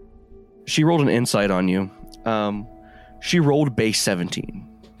sets. She rolled an insight on you. She rolled base 17.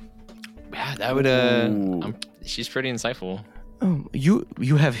 Yeah, that would she's pretty insightful. Oh,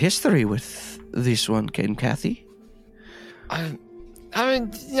 you have history with this one, Kathy? I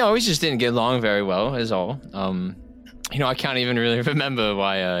mean, we just didn't get along very well, is all. I can't even really remember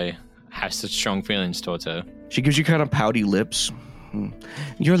why I have such strong feelings towards her. She gives you kind of pouty lips.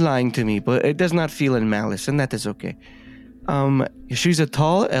 You're lying to me, but it does not feel in malice, and that is okay. She's a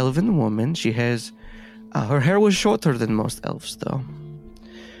tall elven woman. She has her hair was shorter than most elves, though.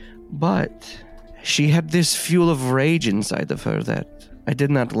 But she had this fuel of rage inside of her that I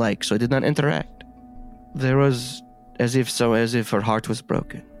did not like, so I did not interact. There was as if her heart was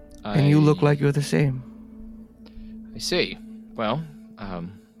broken. And you look like you're the same. I see. Well,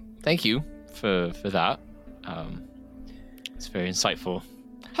 thank you for that. It's very insightful.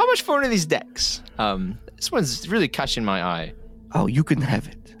 How much for one of these decks? This one's really catching my eye. Oh, you can have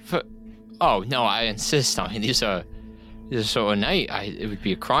it. Oh no, I insist. I mean, these are so ornate. It would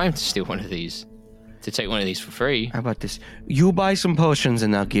be a crime to steal one of these. To take one of these for free. How about this? You buy some potions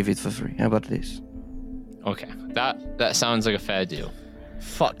and I'll give it for free. How about this? Okay, that sounds like a fair deal.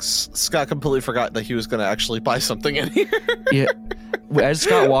 Fuck, Scott completely forgot that he was going to actually buy something in here. Yeah. As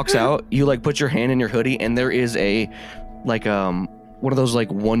Scott walks out, you like put your hand in your hoodie and there is a like one of those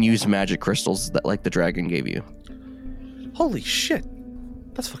like one-use magic crystals that like the dragon gave you. Holy shit.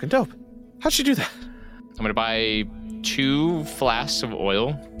 That's fucking dope. How'd she do that? I'm going to buy 2 flasks of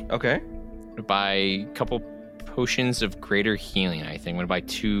oil. Okay. I'm going to buy a couple potions of greater healing, I think. I'm going to buy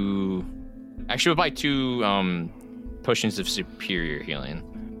 2... Actually, we'll buy 2 potions of superior healing.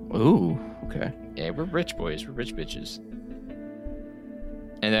 Ooh, okay. Yeah, we're rich boys. We're rich bitches.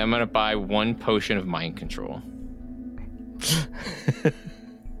 And then I'm going to buy 1 potion of mind control.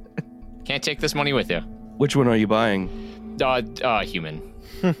 Can't take this money with you. Which one are you buying? Human.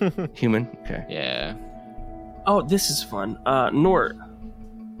 Human? Okay. Yeah. Oh, this is fun. Nort.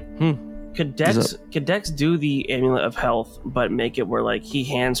 Could Dex do the Amulet of Health, but make it where like he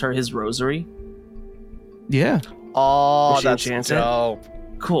hands her his rosary? Yeah. Oh, She that's enchants it? dope.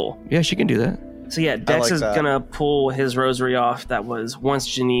 Cool. Yeah, she can do that. So yeah, Dex like is that. gonna pull his rosary off that was once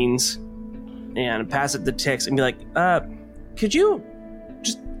Janine's and pass it to Tix and be like, could you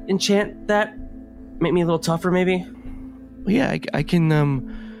just enchant that? Make me a little tougher, maybe? Yeah, I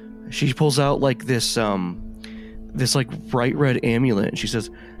can. She pulls out like this like bright red amulet, and she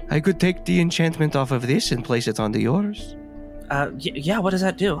says, "I could take the enchantment off of this and place it onto yours. Yeah, what does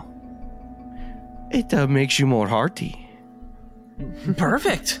that do? It makes you more hearty.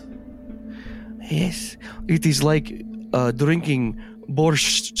 Perfect. Yes, it is like drinking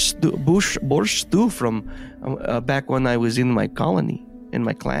borscht stew from back when I was in my colony, in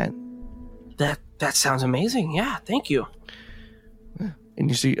my clan." That sounds amazing. Yeah, thank you. And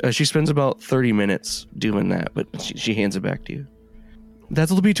you see, she spends about 30 minutes doing that, but she hands it back to you.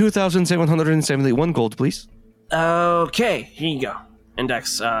 That'll be 2,771 gold, please. Okay, here you go. And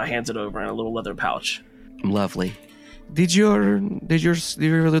Dex hands it over in a little leather pouch. Lovely. Did your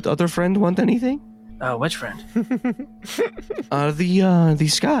other friend want anything? Which friend? The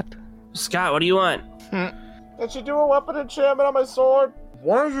Scott. Scott, what do you want? Did you do a weapon enchantment on my sword?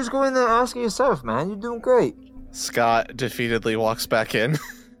 Why don't you just go in there and ask it yourself, man? You're doing great. Scott defeatedly walks back in.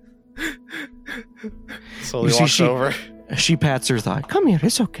 Slowly You see, walks over. She pats her thigh. Come here,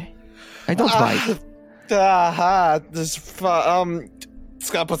 it's okay. I don't bite.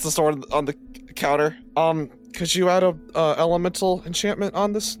 Scott puts the sword on the counter. Could you add a elemental enchantment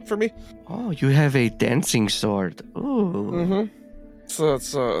on this for me? Oh, you have a dancing sword. Ooh. Mm-hmm. So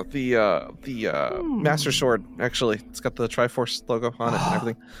it's the Master Sword, actually. It's got the Triforce logo on it and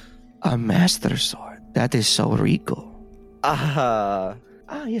everything. A master sword. That is so regal. Ah,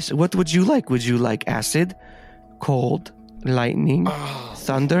 Yes. What would you like? Would you like acid, cold, lightning,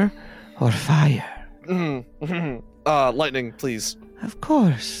 thunder, or fire? lightning, please. Of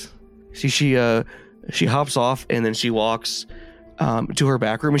course. See, she hops off and then she walks to her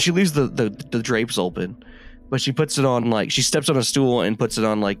back room and she leaves the drapes open, but she puts it on like she steps on a stool and puts it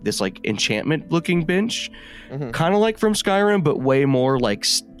on like this like enchantment looking bench, kind of like from Skyrim, but way more like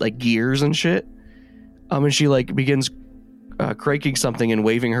gears and shit. And she like begins cranking something and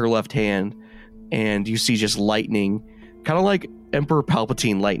waving her left hand, and you see just lightning, kind of like Emperor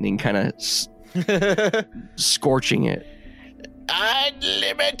Palpatine lightning, kind of scorching it.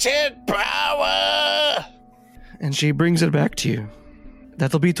 Unlimited power! And she brings it back to you.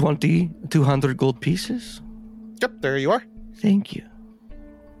 That'll be 200 gold pieces. Yep, there you are. Thank you.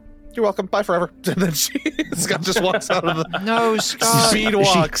 You're welcome. Bye forever. And then Scott just walks out of the No, Scott. speed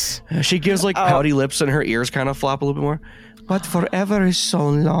walks. She gives like pouty lips and her ears kind of flop a little bit more. But forever is so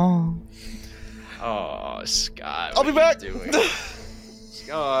long. Oh, Scott. I'll be what are back. you doing?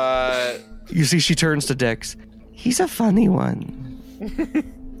 Scott. You see, she turns to Dex. He's a funny one.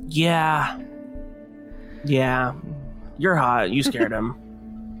 Yeah. Yeah. You're hot. You scared him.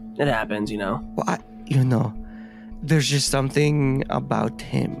 It happens, you know. Well, there's just something about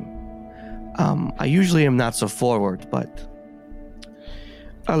him. I usually am not so forward, but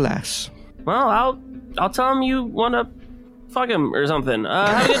alas. Well, I'll tell him you want to fuck him or something.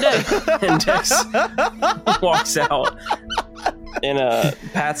 Have a good day. And Dex walks out and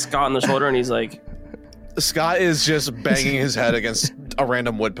pats Scott on the shoulder, and he's like, Scott is just banging his head against a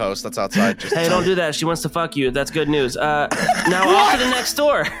random wood post that's outside. Just "Hey, don't do that. She wants to fuck you. That's good news. Now off to the next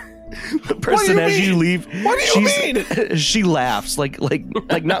door." Preston, as you leave, What do you mean? she laughs like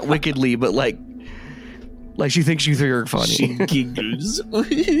not wickedly, but like she thinks you three are funny. She giggles. What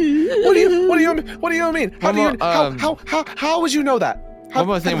do you mean? How would you know that? One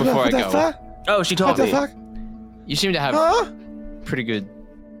more thing before I go. Oh, she told What the me. fuck? You seem to have Huh? pretty good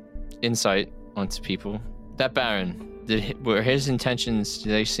insight onto people. That Baron, were his intentions, do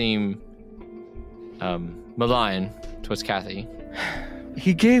they seem malign towards Kathy?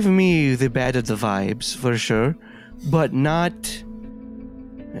 He gave me the bad of the vibes for sure, but not.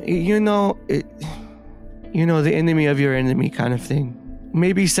 The enemy of your enemy kind of thing.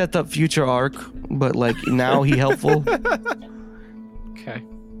 Maybe set up future arc, but like now he helpful. Okay.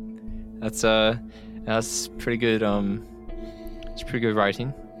 That's pretty good it's pretty good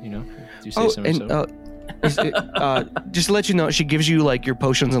writing, you know. Do you say so myself? Just to let you know, she gives you like your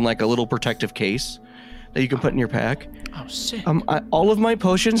potions in like a little protective case that you can put in your pack. Oh, sick. All of my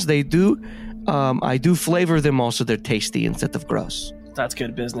potions, I do flavor them also. They're tasty instead of gross. That's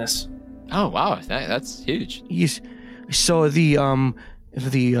good business. Oh, wow. That's huge. Yes. So the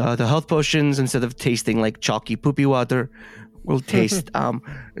health potions, instead of tasting like chalky poopy water, will taste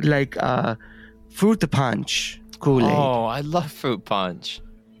like fruit punch Kool-Aid. Oh, I love fruit punch.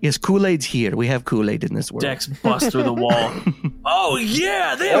 Yes, Kool-Aid's here. We have Kool-Aid in this world. Dex busts through the wall. Oh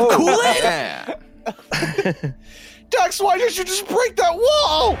yeah, they have Kool-Aid. Yeah. Dex, why did you just break that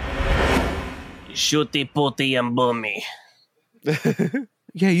wall? Shooty pooty and boomy.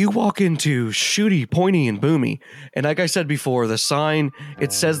 Yeah, you walk into Shooty, Pointy, and Boomy, and like I said before, the sign,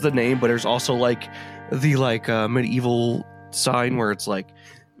 it says the name, but there's also like the medieval sign where it's like,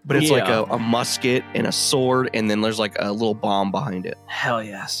 but it's like a musket and a sword, and then there's like a little bomb behind it. Hell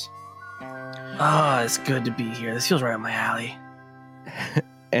yes. Oh, it's good to be here. This feels right up my alley.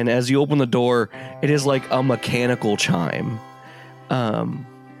 And as you open the door, it is like a mechanical chime. And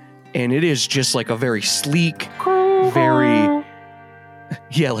it is just like a very sleek, very...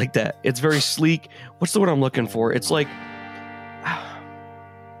 Yeah, like that. It's very sleek. What's the word I'm looking for? It's like...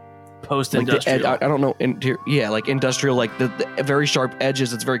 Post-industrial. I don't know. Like industrial, like the very sharp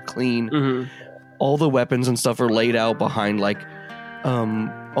edges. It's very clean. Mm-hmm. All the weapons and stuff are laid out behind like...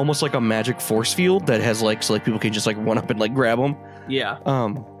 almost like a magic force field that has like... So like people can just like run up and like grab them. Yeah.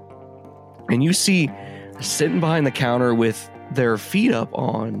 And you see sitting behind the counter with their feet up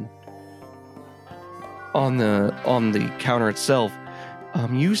on the counter itself,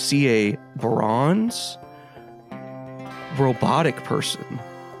 you see a bronze robotic person,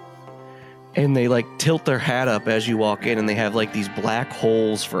 and they like tilt their hat up as you walk in, and they have like these black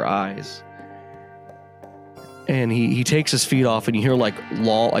holes for eyes. And he takes his feet off, and you hear like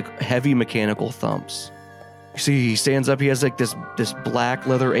heavy mechanical thumps. You see, he stands up. He has like this black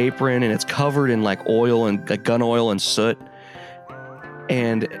leather apron, and it's covered in like oil and like gun oil and soot.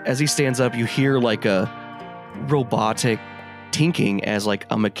 And as he stands up, you hear like a robotic tinking as like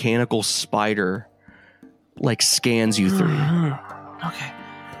a mechanical spider like scans you through. Okay.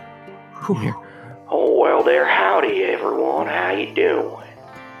 You hear, oh well, there, howdy everyone. How you doing?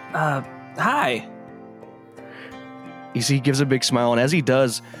 Hi. You see, he gives a big smile, and as he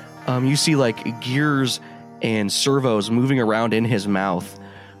does, you see like gears and servos moving around in his mouth,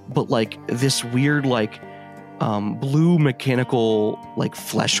 but like this weird like blue mechanical like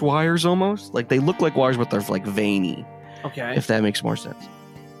flesh wires almost. Like they look like wires, but they're like veiny. Okay. If that makes more sense.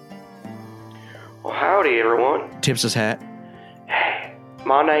 Well, howdy everyone. Tips his hat. Hey,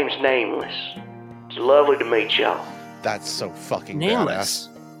 my name's Nameless. It's lovely to meet y'all. That's so fucking Nameless.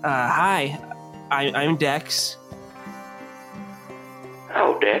 Hi. I'm Dex.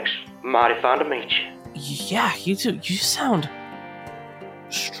 Oh, Dex. Mighty fine to meet you. Yeah, you too. You sound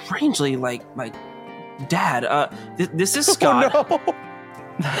strangely like my dad. This is Scott. Oh,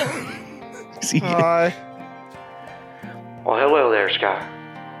 no. See, Hi. well, hello there, Scott.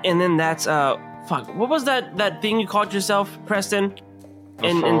 And then that's fuck. What was that thing you called yourself, Preston?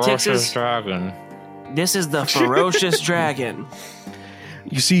 In Texas? Dragon. This is the ferocious dragon.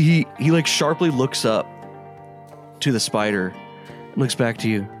 You see, he like sharply looks up to the spider, looks back to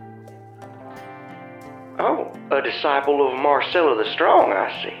you. Oh, a disciple of Marcella the Strong,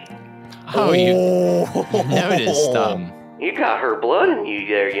 I see. Oh, you noticed. You got her blood in you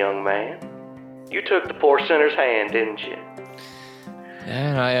there, young man. You took the poor sinner's hand, didn't you?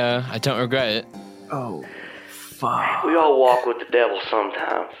 Yeah, I don't regret it. Oh, fuck. We all walk with the devil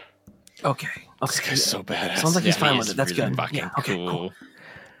sometimes. Okay. This guy's so badass. Sounds like he's fine he's with it. That's really good. Fucking Yeah, okay, cool. cool.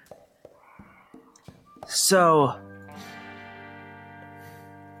 So,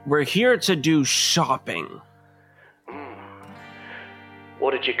 we're here to do shopping.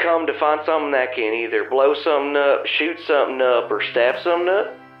 Well, did you come to find something that can either blow something up, shoot something up, or stab something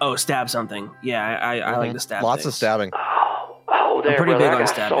up? Oh, stab something. Yeah, I like to stab Lots of things. stabbing. Oh, there, pretty brother, big I on got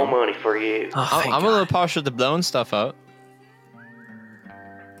stabbing. so money for you. Oh, thank I'm a little God. partial to blowing stuff up.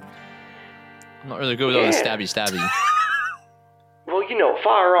 I'm not really good with all the stabby. Well, you know,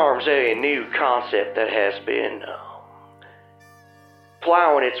 firearms are a new concept that has been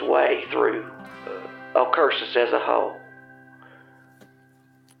plowing its way through Alcursus as a whole.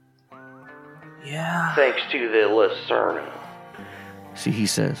 Yeah. Thanks to the Lucerna. See, he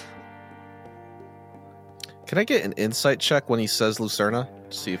says. Can I get an insight check when he says Lucerna?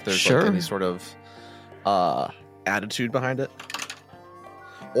 To see if there's Sure. like any sort of attitude behind it.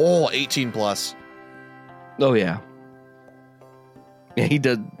 Oh, 18 plus. Oh yeah. Yeah, he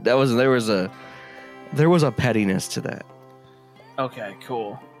did. There was a pettiness to that. Okay,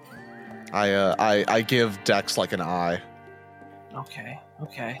 cool. I give Dex like an eye. Okay.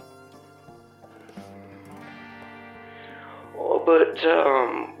 Oh,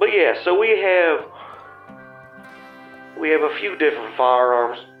 but yeah, so we have a few different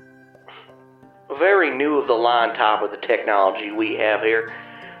firearms. Very new of the line type of the technology we have here.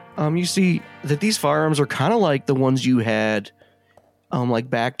 You see that these firearms are kind of like the ones you had, like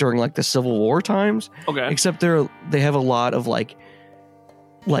back during like the Civil War times. Okay. Except they have a lot of like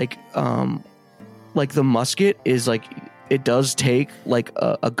the musket is like it does take like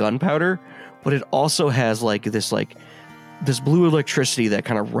a gunpowder, but it also has like this blue electricity that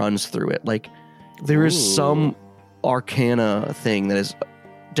kind of runs through it. Like there is some arcana thing that is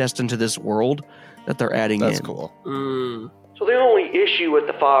destined to this world that they're adding That's in. cool. So the only issue with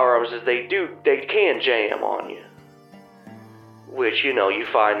the firearms is they can jam on you. Which, you know, you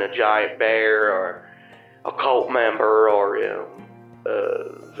find a giant bear or a cult member or a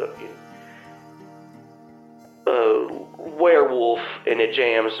werewolf and it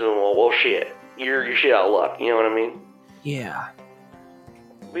jams and well shit. You're shit out of luck, you know what I mean? Yeah.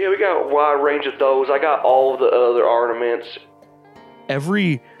 But yeah, we got a wide range of those. I got all of the other ornaments.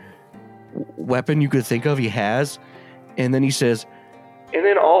 Every weapon you could think of, he has, and then he says, And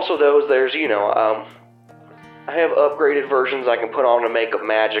then also there's, you know, I have upgraded versions I can put on to make them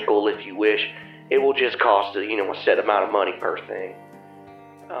magical if you wish. It will just cost, you know, a set amount of money per thing.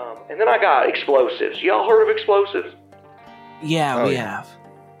 And then I got explosives. Y'all heard of explosives? Yeah, we have.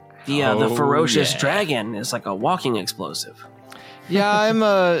 The ferocious yeah. dragon is like a walking explosive. Yeah, I'm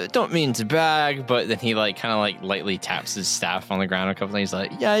don't mean to brag, but then he like kind of like lightly taps his staff on the ground a couple things.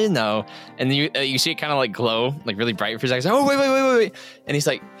 Like, yeah, you know, and then you see it kind of like glow, like really bright for a second. Oh wait, and he's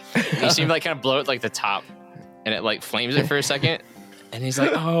like, you see him like kind of blow it like the top, and it like flames it for a second, and he's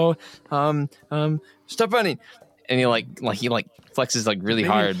like, oh, stop running, and he like flexes like really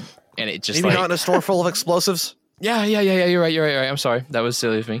hard, and it just Maybe like not in a store full of explosives. yeah, you're right. I'm sorry, that was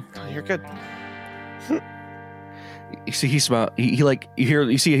silly of me. Oh, you're good. you see he smile.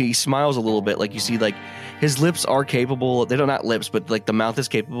 You see he smiles a little bit. Like you see like his lips are capable. They're not lips, but like the mouth is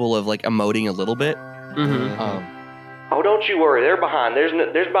capable of like emoting a little bit. Mm-hmm. Oh, don't you worry. They're behind.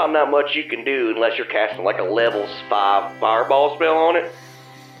 There's about not much you can do unless you're casting like a level 5 fireball spell on it.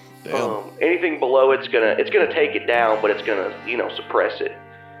 Anything below it's gonna take it down, but it's gonna, you know, suppress it.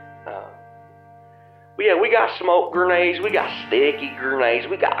 But yeah, we got smoke grenades, we got sticky grenades,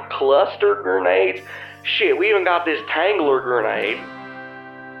 we got cluster grenades. Shit, we even got this tangler grenade.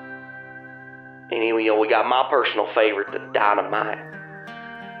 And you know, we got my personal favorite, the dynamite.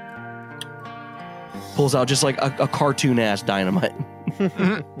 Pulls out just like a cartoon ass dynamite.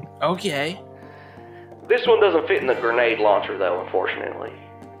 Okay. This one doesn't fit in the grenade launcher though, unfortunately.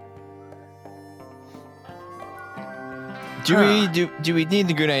 Do we need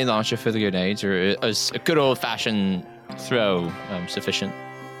the grenade launcher for the grenades, or is a good old fashioned throw sufficient?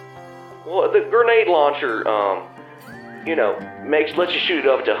 Well, the grenade launcher, you know, lets you shoot it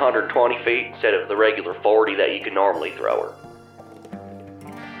up to 120 feet instead of the regular 40 that you can normally throw her.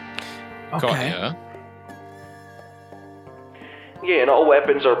 Okay. Yeah. Yeah, and all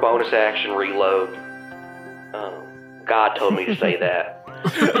weapons are bonus action reload. God told me to say that.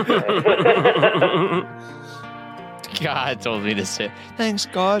 God told me to say. Thanks,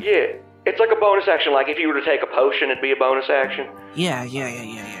 God. Yeah, it's like a bonus action. Like if you were to take a potion, it'd be a bonus action. Yeah.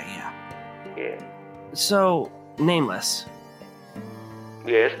 Yeah. So, Nameless,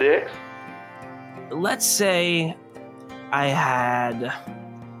 Yes, Dix? let's say I had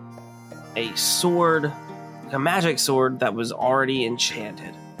a sword, a magic sword that was already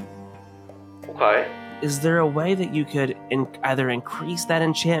enchanted. Okay. Is there a way that you could either increase that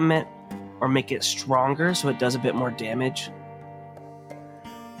enchantment or make it stronger so it does a bit more damage?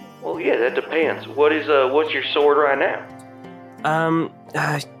 Well, yeah, that depends. What's your sword right now?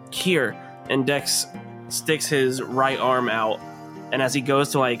 Here. And Dex sticks his right arm out, and as he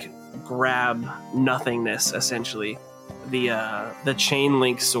goes to like grab nothingness, essentially, the chain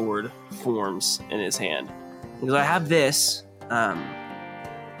link sword forms in his hand. Because I have this, and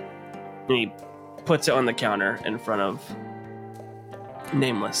he puts it on the counter in front of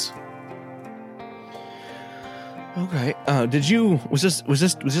Nameless. Okay. Was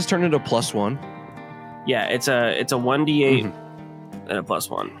this turned into +1? Yeah, it's a 1d8 and a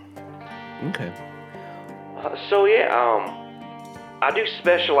 +1. Okay. So yeah, I do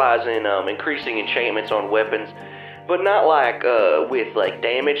specialize in increasing enchantments on weapons, but not like with like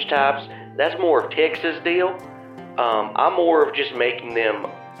damage types. That's more of Tex's deal. I'm more of just making them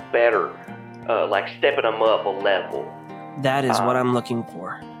better, like stepping them up a level. That is what I'm looking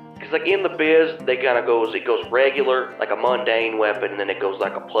for. Cause like in the biz, it goes regular, like a mundane weapon, and then it goes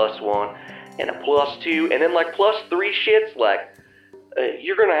like a +1 and a +2, and then like +3 shits. Like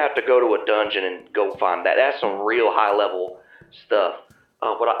you're gonna have to go to a dungeon and go find that. That's some real high level stuff.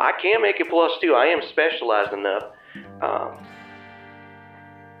 But I can make it +2. I am specialized enough.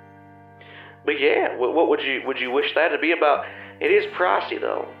 But yeah, what would you wish that to be about? It is pricey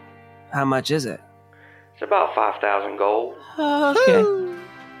though. How much is it? It's about 5,000 gold. Okay.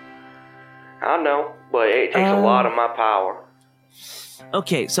 I know, but it takes a lot of my power.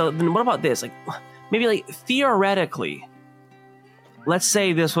 Okay, so then what about this? Like, maybe like theoretically, let's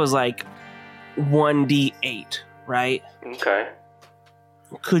say this was like 1d8, right? Okay.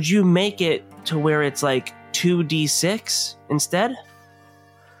 Could you make it to where it's like 2d6 instead?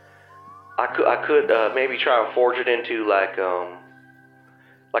 I could maybe try and forge it into like a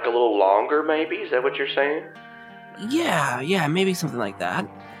little longer. Maybe is that what you're saying? Yeah, maybe something like that.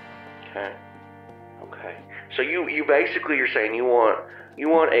 Okay. So you basically you're saying you want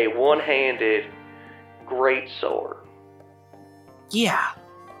a one-handed great sword. Yeah.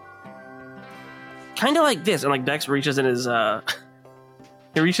 Kind of like this, and like Dex reaches in his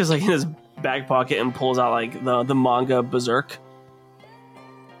he reaches like in his back pocket and pulls out like the manga Berserk,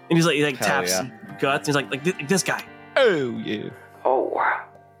 and he Hell taps yeah. guts. And he's like this guy. Oh yeah. Oh wow.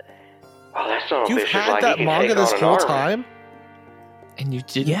 Oh, that son of a You've bitch is had like that he can manga take this on an whole army. time? And you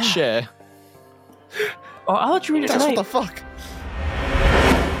didn't Yeah. share. Oh, I'll let you read it That's what tonight. the fuck?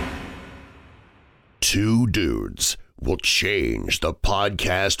 Two dudes will change the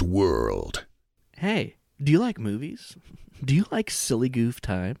podcast world. Hey, do you like movies? Do you like silly goof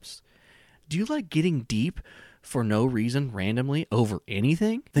times? Do you like getting deep for no reason randomly over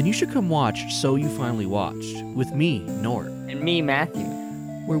anything? Then you should come watch So You Finally Watched with me, Nort, And me, Matthew.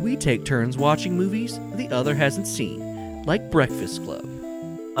 where we take turns watching movies the other hasn't seen, like Breakfast Club,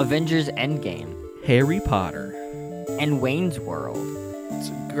 Avengers Endgame. Harry Potter. And Wayne's World.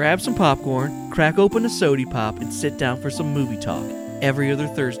 So grab some popcorn, crack open a sody pop, and sit down for some movie talk every other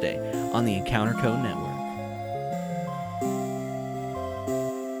Thursday on the Encounter Code Network.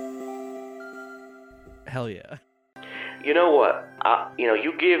 Hell yeah. You know what?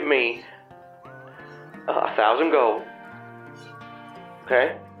 You give me 1,000 gold.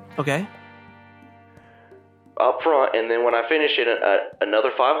 Okay? Okay. Up front, and then when I finish it,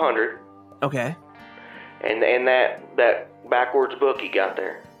 another 500. Okay. And that backwards book you got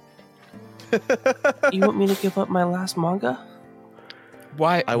there. You want me to give up my last manga?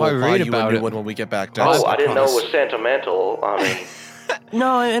 Why? I why will buy read you about a it? new one when we get back down. Oh, I didn't know it was sentimental. I mean,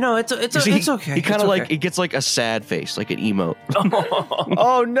 No, it's See, it's okay. He kind of It's like okay. it gets like a sad face, like an emote.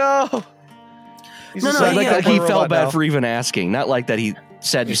 Oh no! He's No, just no, like, yeah. Like he a felt robot bad now. for even asking. Not like that he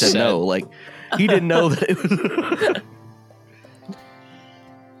said you You said said- no. Like he didn't know that it was.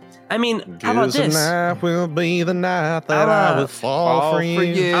 I mean, how about this? Tonight will be the night that I'll, I will fall for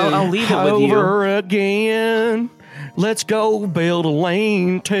you. I'll leave it with you. Over again. Let's go build a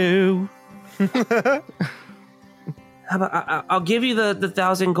lane too. How about I'll give you the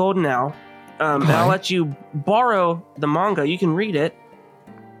 1,000 gold now. And I'll let you borrow the manga. You can read it.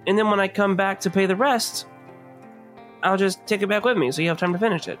 And then when I come back to pay the rest, I'll just take it back with me so you have time to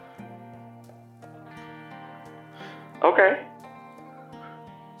finish it. Okay.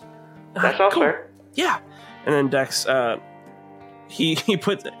 That sounds Cool. fair. Yeah. And then Dex, he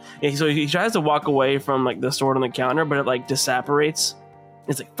puts, so he tries to walk away from like the sword on the counter, but it like disapparates.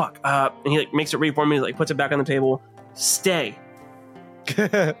 It's like, fuck. And he like makes it reform me, like puts it back on the table. Stay.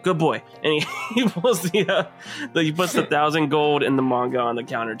 Good boy. And he pulls he puts the 1,000 gold in the manga on the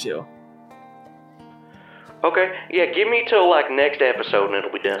counter too. Okay. Yeah, give me till like next episode and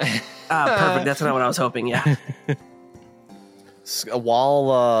it'll be done. Perfect. That's not what I was hoping. Yeah.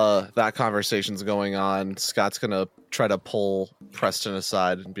 While that conversation's going on, Scott's gonna try to pull Preston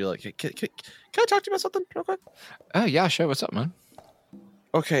aside and be like, hey, can I talk to you about something real quick? Oh yeah, sure. What's up, man?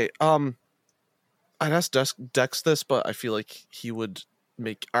 Okay, I'd ask Dex this, but I feel like he would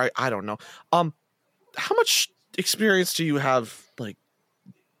make... I don't know. How much experience do you have, like,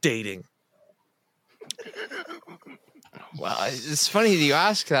 dating? Well, it's funny that you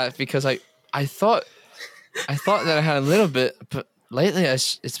ask that because I thought that I had a little bit, but lately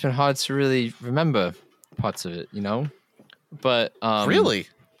it's been hard to really remember parts of it, you know? But Really?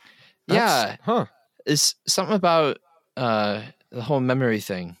 Yeah. Huh. It's something about the whole memory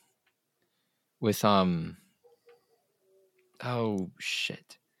thing with oh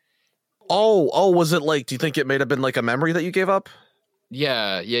shit. Oh, was it like, do you think it may have been like a memory that you gave up?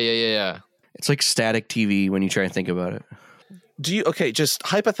 Yeah. It's like static TV when you try and think about it. Just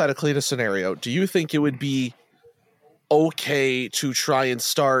hypothetically in a scenario, do you think it would be okay to try and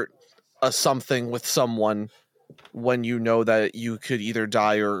start a something with someone when you know that you could either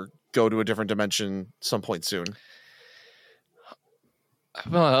die or go to a different dimension some point soon?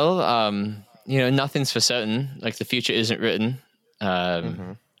 Well, nothing's for certain. Like the future isn't written.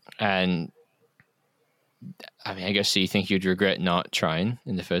 And I mean, I guess, do you think you'd regret not trying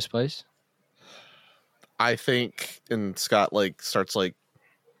in the first place? I think, and Scott like starts like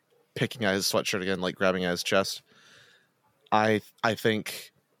picking at his sweatshirt again, like grabbing at his chest. I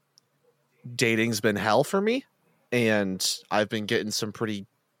think dating's been hell for me, and I've been getting some pretty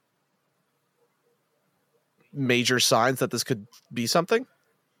major signs that this could be something,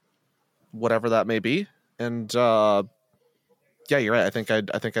 whatever that may be. And yeah, you're right. I think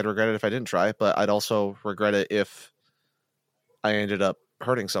I'd regret it if I didn't try, but I'd also regret it if I ended up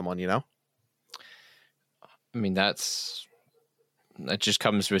hurting someone, you know? I mean, that just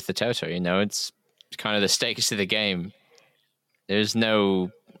comes with the territory, you know. It's kind of the stakes of the game. There's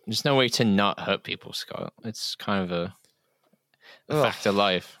no way to not hurt people, Scott. It's kind of a fact of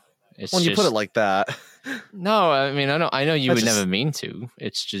life. It's when you put it like that. No, I mean, I know you would never mean to.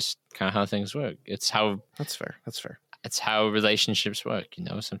 It's just kind of how things work. It's how That's fair. It's how relationships work, you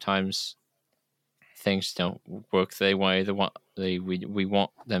know. Sometimes things don't work the way we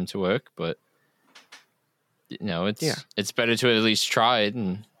want them to work, but you know, it's better to at least try it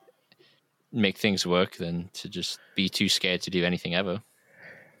and make things work than to just be too scared to do anything ever.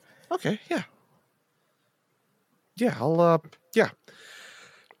 Okay, yeah. Yeah, I'll yeah.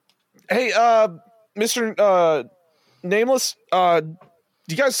 Hey, Mr. Nameless, do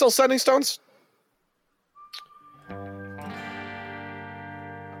you guys sell sending stones?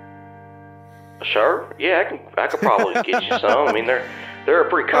 Sure. Yeah, I could probably get you some. I mean, they're a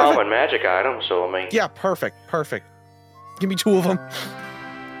pretty common magic item, so I mean. Yeah, perfect. Give me 2 of them.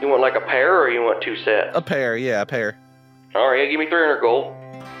 You want like a pair, or you want 2 sets? A pair. All right, yeah, give me 300 gold.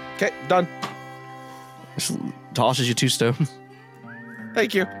 Okay, done. Just tosses you 2 stones.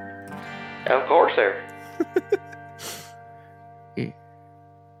 Thank you. Of course, there.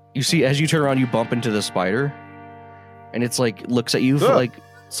 You see, as you turn around, you bump into the spider, and it's like looks at you like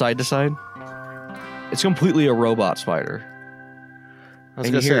side to side. It's completely a robot spider. I was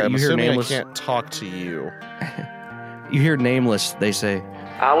And gonna say, I'm you hear assuming Nameless. I can't talk to you. You hear Nameless. They say,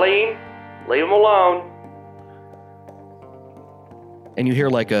 Eileen, leave him alone. and you hear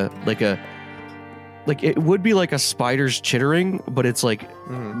like it would be like a spider's chittering, but it's like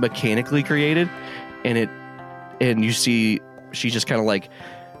mechanically created, and you see she just kind of like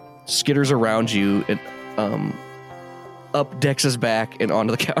skitters around you and up Dex's back and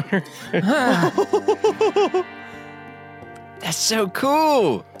onto the counter. That's so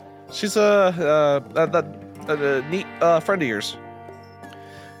cool. She's a neat friend of yours.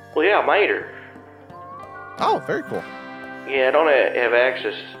 Well, yeah, I made her. Oh, very cool. Yeah, I don't have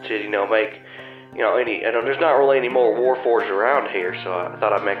access to, make, any. There's not really any more Warforged around here, so I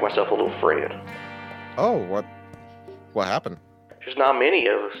thought I'd make myself a little friend. Oh, what happened? There's not many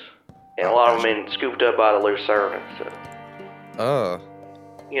of us, and a lot of them been scooped up by the Lucerne, so. Oh.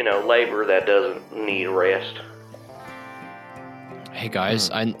 Labor that doesn't need rest. Hey guys,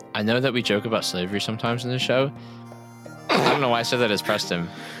 I know that we joke about slavery sometimes in this show. I don't know why I said that as Preston.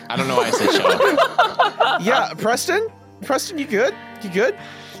 I don't know why I said show. Yeah, Preston, you good? You good?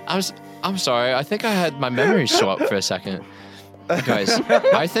 I'm sorry. I think I had my memory swapped for a second. Guys,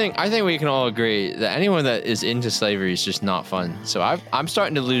 I think we can all agree that anyone that is into slavery is just not fun. So I'm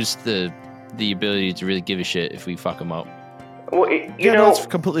starting to lose the ability to really give a shit if we fuck them up. Well, Yeah, no, that's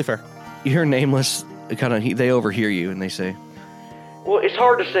completely fair. You hear Nameless they overhear you and they say, well, it's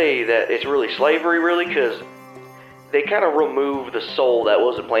hard to say that it's really slavery, really, because they kind of remove the soul that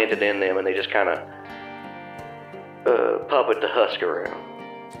was implanted in them, and they just kind of puppet the husk around.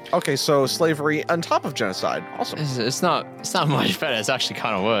 Okay, so slavery on top of genocide. Awesome. It's not much better. It's actually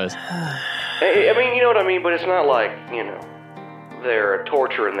kind of worse. I mean, you know what I mean, but it's not like, you know, they're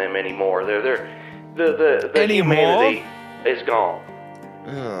torturing them anymore. The humanity is gone.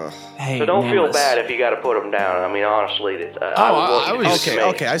 Ugh. Hey, So don't feel Nameless. bad if you got to put them down. I mean, honestly,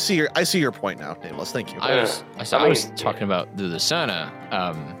 Okay. I see your point now, Nameless. Thank you. I was talking about the Lucerne.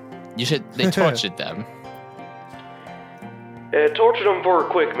 You said they tortured them. Tortured them for a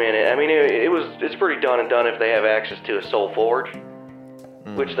quick minute. I mean, it's pretty done and done if they have access to a soul forge,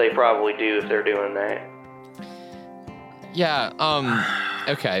 which they probably do if they're doing that. Yeah.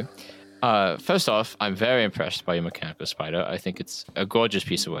 Okay. First off, I'm very impressed by your mechanical spider. I think it's a gorgeous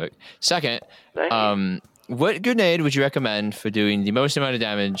piece of work. Second, Thank you. what grenade would you recommend for doing the most amount of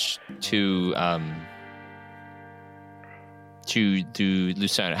damage to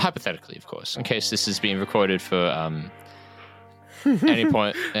Lucerne? Hypothetically, of course, in case this is being recorded for any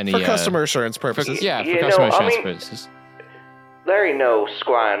point, for customer assurance purposes. For customer assurance purposes. There ain't no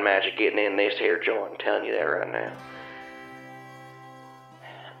squine magic getting in this here joint. I'm telling you that right now.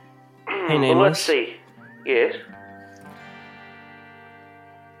 Hey, Well, Nameless. let's see. Yes.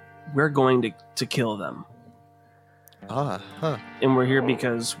 We're going to kill them, and we're here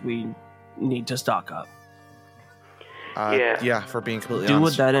because we need to stock up. Yeah, for being completely Do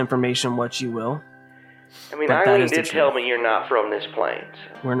honest. with that information what you will. I mean, But that Eileen is the did tell truth. me you're not from this plane.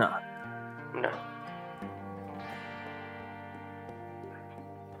 So. We're not. No.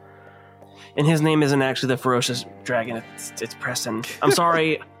 And his name isn't actually the ferocious dragon. It's Preston. I'm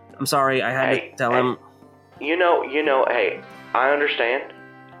sorry. I had to tell him. You know, hey, I understand.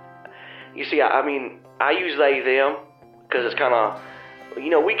 You see, I mean, I use they, them, because it's kind of,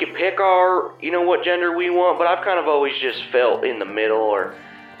 we can pick our, what gender we want, but I've kind of always just felt in the middle, or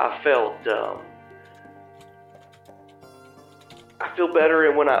I felt, I feel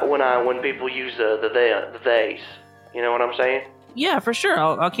better when people use the theys. You know what I'm saying? Yeah, for sure.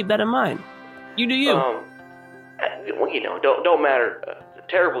 I'll keep that in mind. You do you. Well, don't matter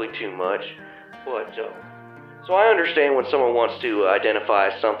terribly too much, but so I understand when someone wants to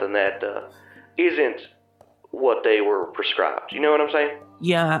identify something that isn't what they were prescribed. You know what I'm saying?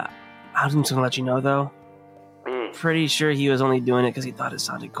 Yeah, I was just gonna let you know though. Pretty sure he was only doing it because he thought it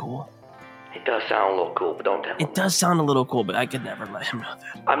sounded cool. It does sound a little cool, but don't tell him. It does sound a little cool, but I could never let him know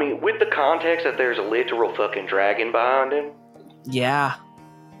that. I mean, with the context that there's a literal fucking dragon behind him. Yeah.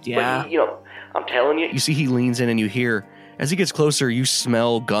 But, I'm telling you. You see he leans in and you hear, as he gets closer, you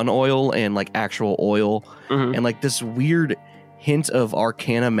smell gun oil and like actual oil and like this weird hint of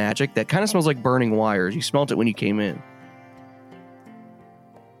arcana magic that kind of smells like burning wires. You smelled it when you came in.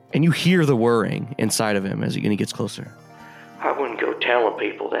 And you hear the whirring inside of him as he gets closer. I wouldn't go telling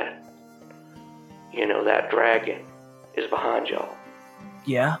people that, that dragon is behind y'all.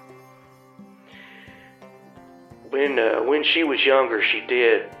 Yeah? When she was younger, she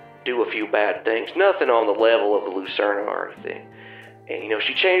did do a few bad things. Nothing on the level of the Lucerne or anything. And,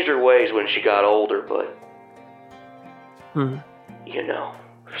 she changed her ways when she got older, but,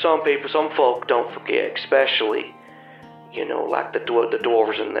 some folk don't forget, especially, like the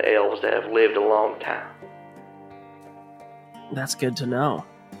dwarves and the elves that have lived a long time. That's good to know.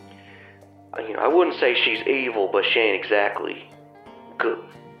 I wouldn't say she's evil, but she ain't exactly good.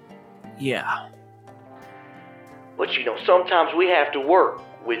 Yeah. But, sometimes we have to work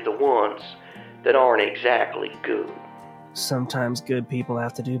with the ones that aren't exactly good. Sometimes good people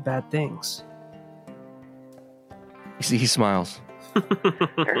have to do bad things. You see he smiles.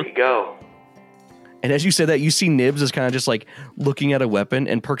 There you go. And as you say that, you see Nibs is kind of just like looking at a weapon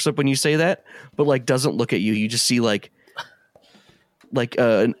and perks up when you say that, but like doesn't look at you. You just see like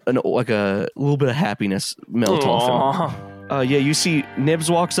a little bit of happiness melt off him. You see Nibs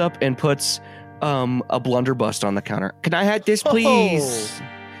walks up and puts a blunderbuss on the counter. Can I have this, please? Oh.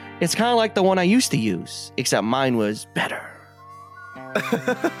 It's kind of like the one I used to use, except mine was better.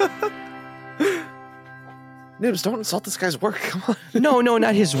 Nibs, don't insult this guy's work. Come on. No,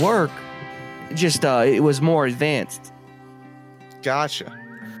 not his work. Just it was more advanced. Gotcha.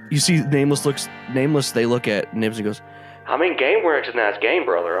 You see Nameless, they look at Nibs and goes, I mean, GameWorks is a nice game,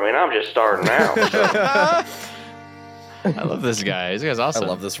 brother. I mean, I'm just starting out. So. I love this guy. This guy's awesome. I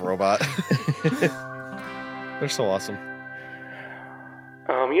love this robot. They're so awesome.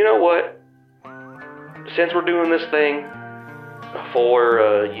 You know what? Since we're doing this thing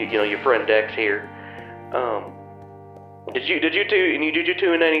for your friend Dex here, did you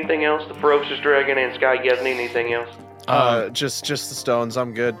tune anything else? The Ferocious Dragon and Sky. You guys need anything else? Just the stones.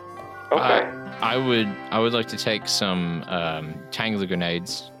 I'm good. Okay. I would like to take some Tangler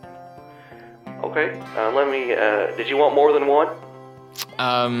grenades. Okay. Let me. Did you want more than one?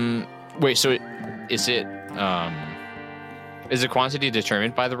 Wait. So, is it quantity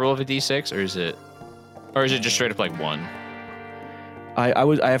determined by the roll of a d6, or is it just straight up like one?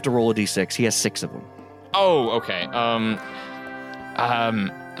 I have to roll a d6. He has 6 of them. Oh, okay. I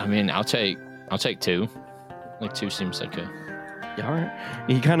mean, I'll take 2. Like 2 seems like a. Yeah, all right.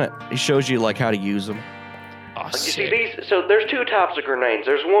 He shows you like how to use them. Oh, You see sick. these? So there's 2 types of grenades.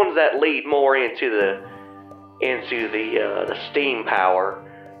 There's ones that lead more into the steam power,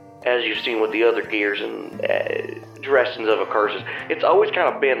 as you've seen with the other gears and dressings of curses. It's always kind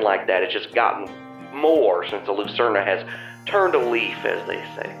of been like that. It's just gotten more since the Lucerna has turned a leaf, as they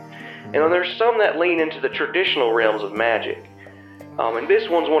say. And then there's some that lean into the traditional realms of magic. And this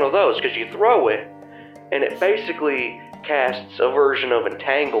one's one of those, because you throw it, and it basically casts a version of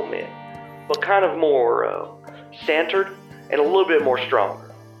entanglement, but kind of more centered and a little bit more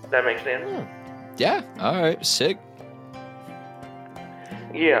stronger. That makes sense? Yeah. All right. Sick.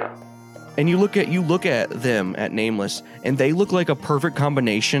 Yeah. And you look at them at Nameless, and they look like a perfect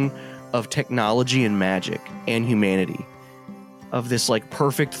combination of technology and magic and humanity. Of this like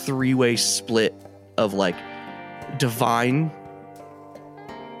perfect 3-way split of like divine,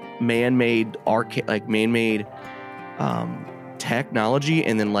 man-made technology,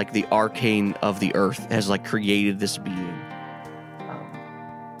 and then like the arcane of the earth has like created this being.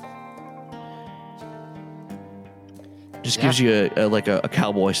 Just gives you a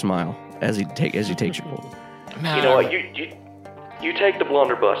cowboy smile as he takes your hold. Man, You know what? You take the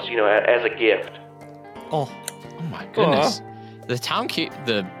blunderbuss, as a gift. Oh my goodness. The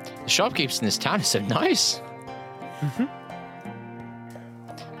shopkeepers in this town is so nice.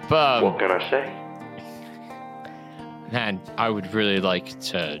 But What can I say? man, I would really like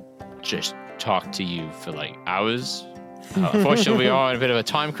to just talk to you for like hours. Unfortunately, we are on a bit of a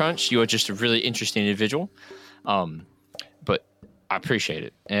time crunch. You are just a really interesting individual. But I appreciate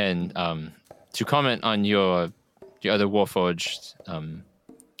it. And to comment on your other Warforged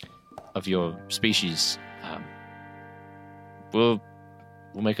of your species, we'll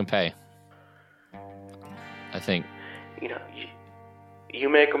make them pay. I think. You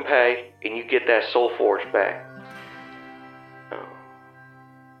make them pay, and you get that soul forge back.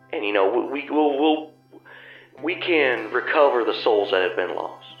 And we can recover the souls that have been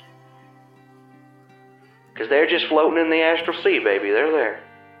lost. Because they're just floating in the astral sea, baby. They're there.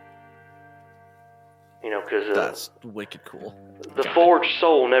 Because That's wicked cool. the forged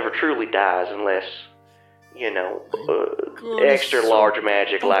soul never truly dies unless, extra large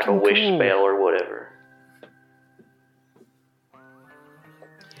magic like a wish spell or whatever.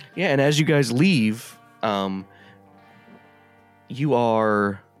 Yeah, and as you guys leave,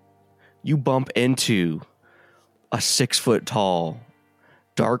 you bump into a 6-foot-tall,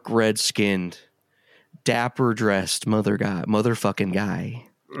 dark red-skinned, dapper-dressed motherfucking guy.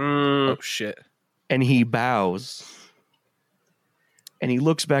 Oh shit. And he bows. And he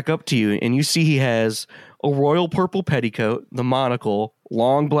looks back up to you, and you see he has a royal purple petticoat, the monocle,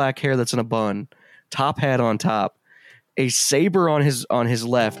 long black hair that's in a bun, top hat on top, a saber on his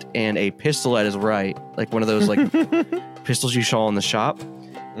left, and a pistol at his right, like one of those like pistols you saw in the shop,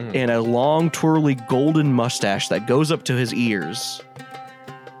 and a long twirly golden mustache that goes up to his ears.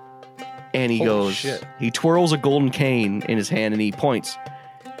 And he twirls a golden cane in his hand, and he points.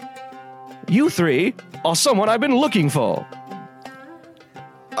 You 3 are someone I've been looking for.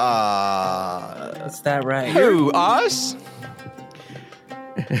 That's that right. Who, us?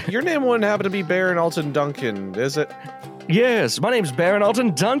 Your name wouldn't happen to be Baron Alton Duncan, is it? Yes, my name's Baron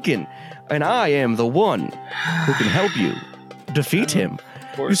Alton Duncan, and I am the one who can help you defeat him.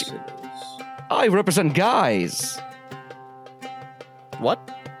 Of course. I represent guys. What?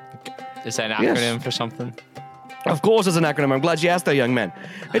 Is that an acronym for something? Of course it's an acronym. I'm glad you asked that, young man.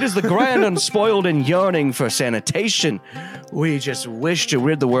 It is the grand unspoiled and yearning for sanitation. We just wish to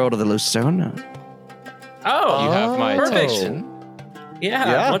rid the world of the Lucerna. Oh, You have my perfect. attention.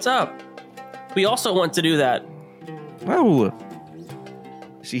 Yeah, what's up? We also want to do that. Oh.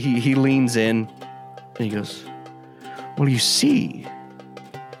 See, he leans in and he goes, Well, you see,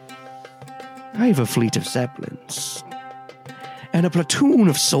 I have a fleet of zeppelins and a platoon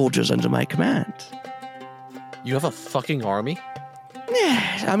of soldiers under my command. You have a fucking army?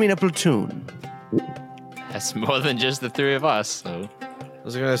 I mean, a platoon. That's more than just the three of us. So I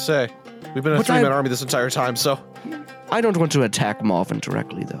was gonna say, we've been a But three-man I- army this entire time, so I don't want to attack Marvin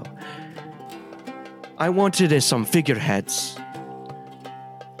directly, though. I wanted some figureheads.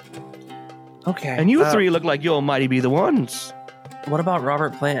 Okay. And you three look like you mighty be the ones. What about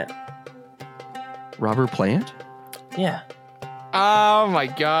Robert Plant? Robert Plant? Yeah. oh my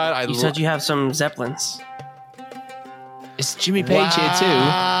god, You said you have some Zeppelins. Is Jimmy Page here too?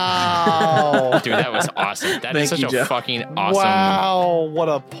 Wow. Dude, that was awesome. That is Thank such you, a Joe. fucking awesome. Wow, what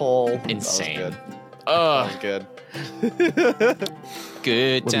a pull. Insane. That Ugh. was good.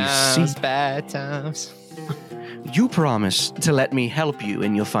 Good What do you times, see? bad times. You promised to let me help you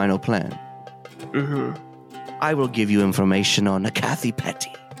in your final plan. Mm-hmm. I will give you information on a Kathy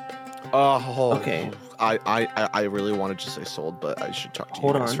Petty. Oh, Okay. I really wanted to say sold, but I should talk to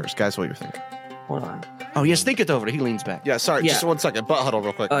Hold you guys on. first. Guys, what you're thinking? Hold on. Oh, yes, think it over. He leans back. Yeah, sorry, Yeah. just 1 second. Butt huddle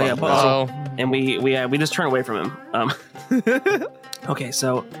real quick. Oh, yeah, Butt butt huddle. Oh, And we just turn away from him. Okay,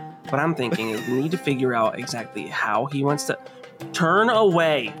 so what I'm thinking is we need to figure out exactly how he wants to turn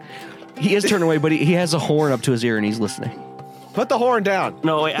away. He is turning away, but he has a horn up to his ear and he's listening. Put the horn down.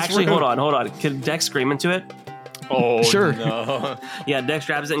 No, wait, actually, rude. hold on. Can Dex scream into it? oh Sure. no. Yeah, Dex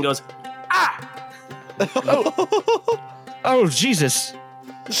grabs it and goes, Oh, Jesus.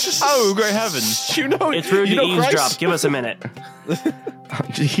 Oh, great heavens. You know, it's rude you to know eavesdrop. Christ? Give us a minute.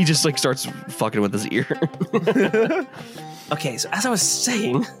 He just like starts fucking with his ear. Okay, so as I was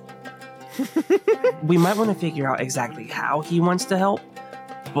saying, we might want to figure out exactly how he wants to help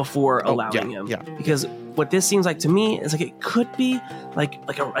before allowing him. Yeah. Because what this seems like to me is like it could be like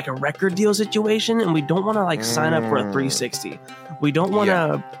a record deal situation, and we don't want to like sign up for a 360. We don't want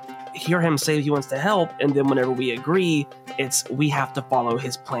to hear him say he wants to help, and then whenever we agree, it's we have to follow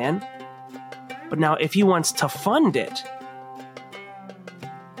his plan. But now, if he wants to fund it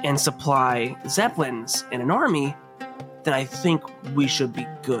and supply zeppelins and an army, then I think we should be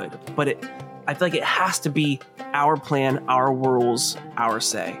good. But I feel like it has to be our plan, our rules, our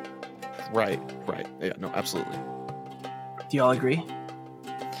say. Right. Yeah, no, absolutely. Do y'all agree?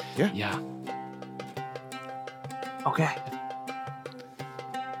 Yeah. Okay.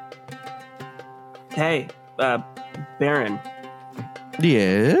 Hey, Baron.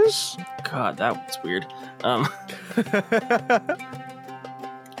 Yes? God, that was weird.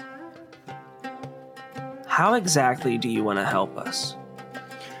 How exactly do you want to help us?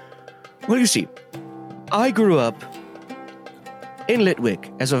 Well, you see, I grew up in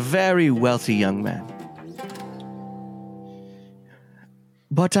Litwick as a very wealthy young man.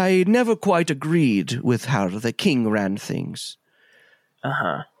 But I never quite agreed with how the king ran things.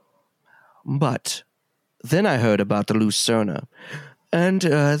 Uh-huh. But then I heard about the Lucerna, and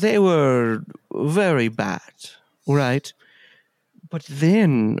they were very bad, right? But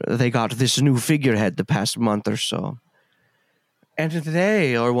then they got this new figurehead the past month or so. And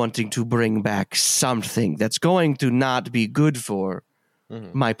they are wanting to bring back something that's going to not be good for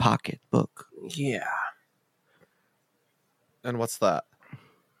my pocketbook. Yeah. And what's that?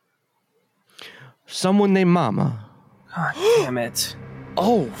 Someone named Mama. God damn it.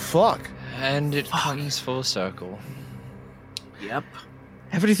 Oh, fuck. And it comes full circle. Yep.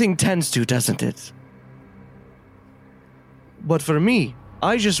 Everything tends to, doesn't it? But for me,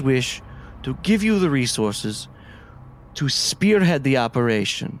 I just wish to give you the resources to spearhead the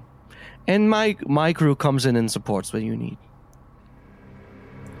operation. And my crew comes in and supports what you need.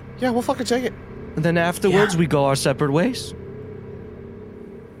 Yeah, we'll fucking take it. And then afterwards, we go our separate ways.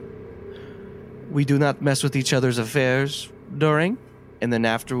 We do not mess with each other's affairs during, and then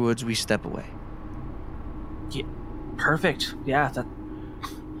afterwards, we step away. Yeah. Perfect. Yeah, that.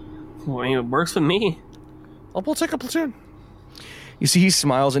 Well, I mean, it works with me. We'll take a platoon. You see, he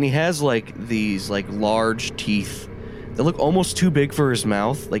smiles and he has like these like large teeth that look almost too big for his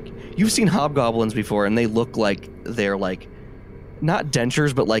mouth. Like you've seen hobgoblins before, and they look like they're like not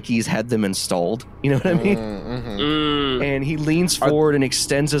dentures, but like he's had them installed. You know what I mean? Mm-hmm. And he leans forward and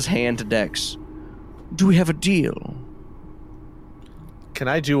extends his hand to Dex. Do we have a deal? Can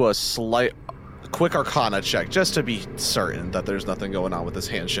I do a quick Arcana check just to be certain that there's nothing going on with this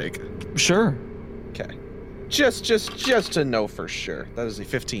handshake? Sure. Okay. Just to know for sure. That is a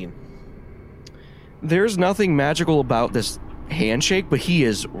 15. There's nothing magical about this handshake, but he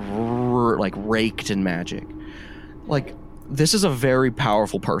is like raked in magic. Like this is a very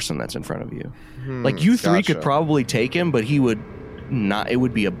powerful person that's in front of you. Like you three could gotcha. probably take him, but he would not. It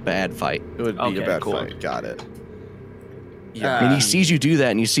would be a bad fight. It would be Okay, a bad cool. fight. Got it. And he sees you do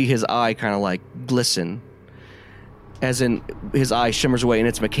that, and you see his eye kind of like glisten, as in his eye shimmers away, and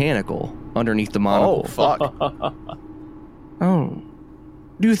it's mechanical underneath the monocle. Oh, fuck. Oh,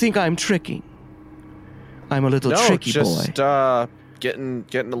 do you think I'm tricking? I'm a little tricky just, boy. getting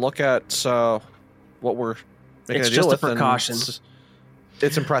to look at what we're making It's a deal just a with. and precaution.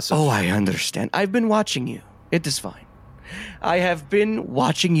 It's impressive. Oh, I understand. I've been watching you. It is fine. I have been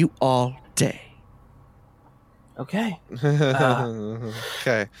watching you all day. Okay.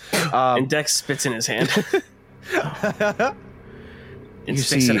 Okay. And Dex spits in his hand. And You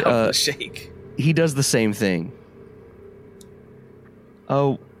sticks see, it out with a shake. He does the same thing.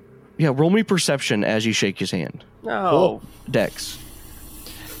 Oh, yeah. Roll me perception as you shake his hand. No. Dex.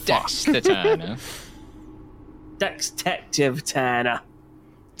 Dex the Tana. Dex Detective Tana.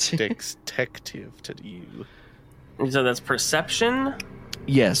 Detective to you. And so that's perception.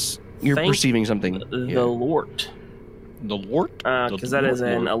 Yes, you're Thank perceiving something. The Lord. The Lord? Because that is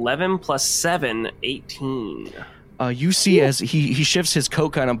an 11 plus 7, 18. You see as he shifts his coat,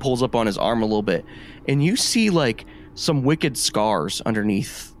 kind of pulls up on his arm a little bit, and you see like some wicked scars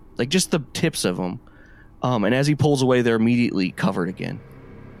underneath, like just the tips of them. And as he pulls away, they're immediately covered again.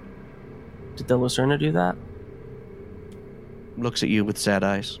 Did the Lucerna do that? Looks at you with sad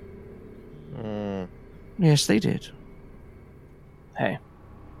eyes. Yes, they did. Hey.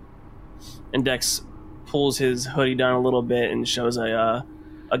 And Dex pulls his hoodie down a little bit and shows a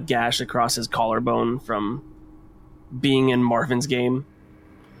gash across his collarbone from being in Marvin's game.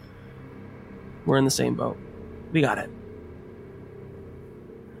 We're in the same boat. We got it.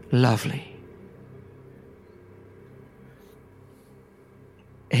 Lovely.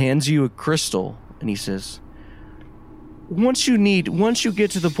 Hands you a crystal, and he says, once you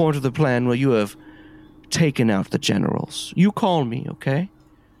get to the point of the plan where you have taken out the generals, you call me, okay?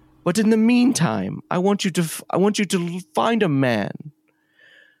 But in the meantime, I want you to find a man.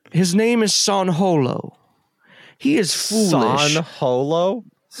 His name is San Holo. He is foolish. San Holo?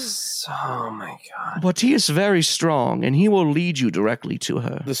 Oh my god. But he is very strong, and he will lead you directly to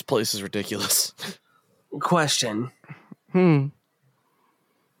her. This place is ridiculous. Question.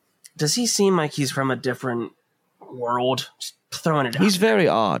 Does he seem like he's from a different world? Just throwing it out. He's very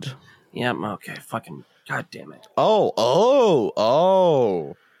odd. Yep, okay. Fucking god damn it.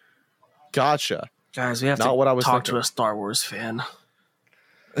 Oh. Gotcha. Guys, we have Not to what I was talk thinking. to a Star Wars fan.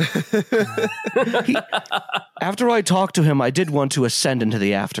 After I talked to him, I did want to ascend into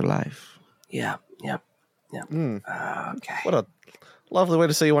the afterlife. Yeah. Okay. What a lovely way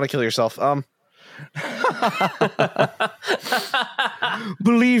to say you want to kill yourself.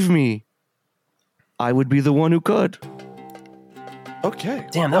 Believe me, I would be the one who could. Okay.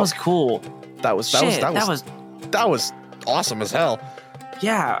 Damn, that was cool. That was awesome as hell.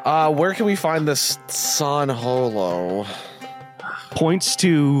 Yeah. Where can we find this San Holo? Points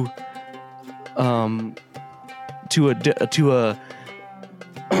to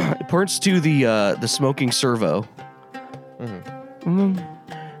points to the smoking servo.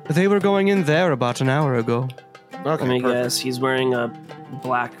 They were going in there about an hour ago. Okay, Let me perfect. guess. He's wearing a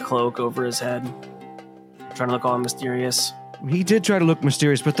black cloak over his head. Trying to look all mysterious. He did try to look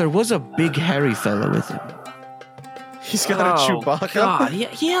mysterious, but there was a big hairy fellow with him. He's got a Chewbacca? God,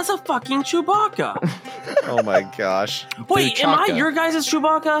 he has a fucking Chewbacca. Oh my gosh. Wait, am I Chewbacca. your guys'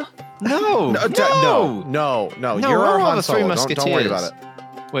 Chewbacca? No. No. No, You're we're our all Han the three Solo. musketeers. Don't worry about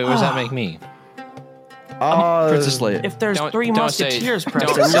it. Wait, what does that make me? Princess Leia. If there's three musketeers don't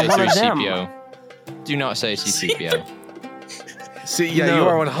present, say you're one of them. C3PO. Do not say C3PO. See, yeah, No. you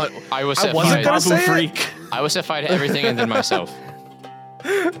are 100. I was I set wasn't fight. gonna say it. Freak. I was set fight everything and then myself.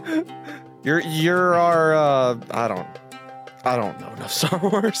 You're our. I don't know enough Star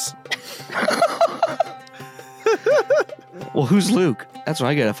Wars. Well, who's Luke? That's what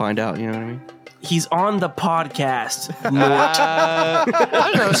I gotta find out. You know what I mean? He's on the podcast. I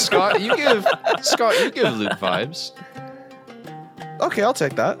don't know, Scott. You give Luke vibes. Okay, I'll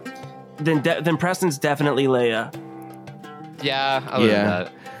take that. Then Preston's definitely Leia. Yeah, I love Yeah.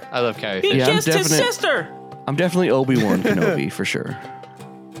 that. I love Carrie He Fisher. Yeah, I'm kissed his definite- sister. I'm definitely Obi-Wan Kenobi for sure.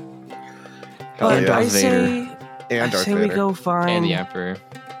 Hell And yeah. I Darth Vader. say, And I Darth say we Vader. go find And the Emperor.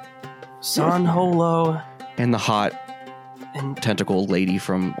 San Holo And the hot and tentacle lady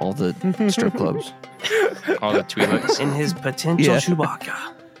from all the strip clubs. All the Twi'leks. in his potential Yeah. Chewbacca.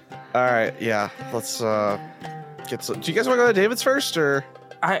 All right, yeah. Let's get. Do you guys want to go to David's first, or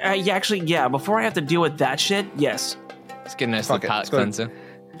Yeah, before I have to deal with that shit, yes. Let's get a nice Fuck little it, palate let's go.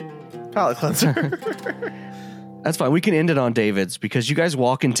 cleanser. palate cleanser? That's fine. We can end it on David's because you guys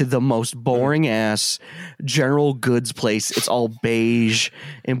walk into the most boring ass general goods place. It's all beige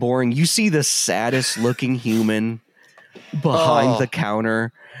and boring. You see the saddest looking human behind Oh. the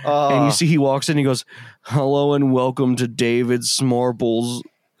counter. And you see he walks in, he goes, "Hello and welcome to David Smarble's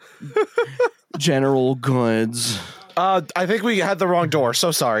General Goods." I think we had the wrong door.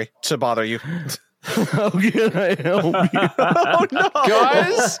 So sorry to bother you. How can I help you? Oh no,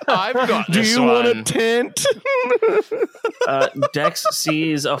 Guys, I've got Do this you want a one. tent? Dex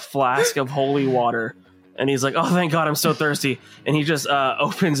sees a flask of holy water, and he's like, "Oh, thank God, I'm so thirsty!" And he just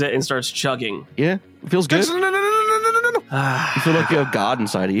opens it and starts chugging. Yeah, feels good. No. You feel like you have God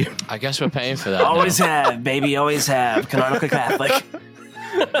inside of you. I guess we're paying for that. Always now. have, baby, always have. Canonical Catholic.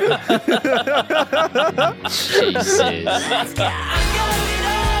 Jesus. I'm going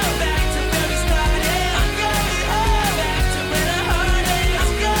all back to where we started. I'm going all back to where the heart is.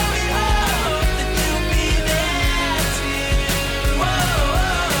 I'm going home. Hope that you'll be there too. Whoa,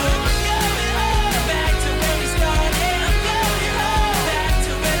 I'm going all back to where we started. I'm going all back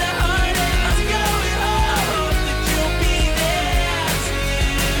to where the heart is. I'm going home. Hope that you'll be there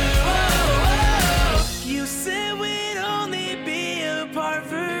too. You said we'd only be apart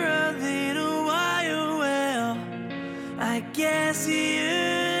for a little while. Well, I guess you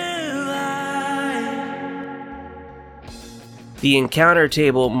lied. The encounter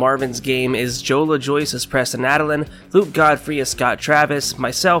table, Marvin's game, is Jola Joyce as Preston Adeline, Luke Godfrey as Scott Travis,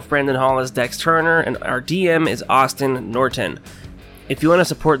 myself, Brandon Hall as Dex Turner, and our DM is Austin Norton. If you want to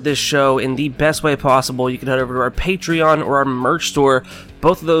support this show in the best way possible, you can head over to our Patreon or our merch store.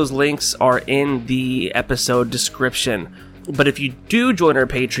 Both of those links are in the episode description. But if you do join our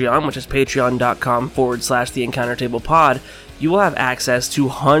Patreon, which is patreon.com/the encounter table pod, you will have access to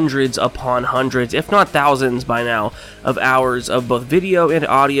hundreds upon hundreds, if not thousands by now, of hours of both video and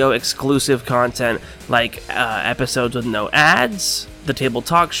audio exclusive content, like episodes with no ads, the Table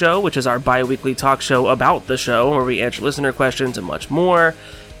Talk Show, which is our bi-weekly talk show about the show, where we answer listener questions and much more,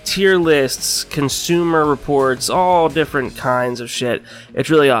 tier lists, consumer reports, all different kinds of shit.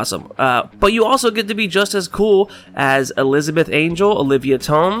 It's really awesome. But you also get to be just as cool as Elizabeth Angel, Olivia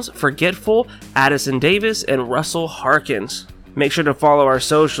Tomes, Forgetful, Addison Davis, and Russell Harkins. Make sure to follow our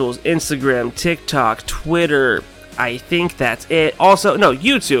socials, Instagram, TikTok, Twitter. I think that's it. Also, no,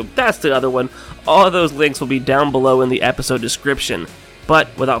 YouTube. That's the other one. All of those links will be down below in the episode description. But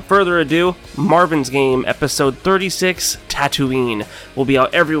without further ado, Marvin's Game, episode 36, Tatooine, will be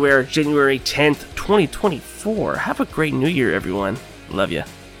out everywhere January 10th, 2024. Have a great new year, everyone. Love ya.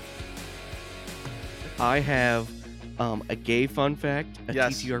 I have a gay fun fact, a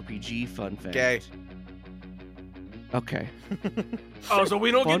Yes. TTRPG fun fact. Gay. Okay. Oh, so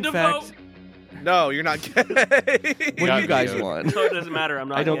we don't Fun fact. No, you're not gay. What do you guys want? So it doesn't matter. I'm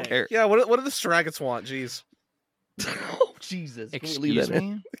not I don't gay. care. Yeah, what do the Straggots want? Jeez. Oh, Jesus. Can we leave Excuse that in?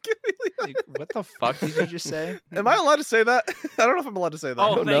 me? Like, what the fuck did you just say? Am I allowed to say that? I don't know if I'm allowed to say that.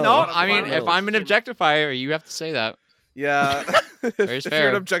 Oh, don't thank know. No, God. I mean, if I'm an objectifier, you have to say that. Yeah. Very if fair.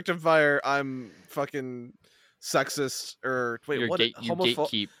 you're an objectifier, I'm fucking sexist or wait, You're what? you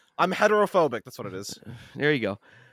gatekeep. I'm heterophobic. That's what it is. There you go.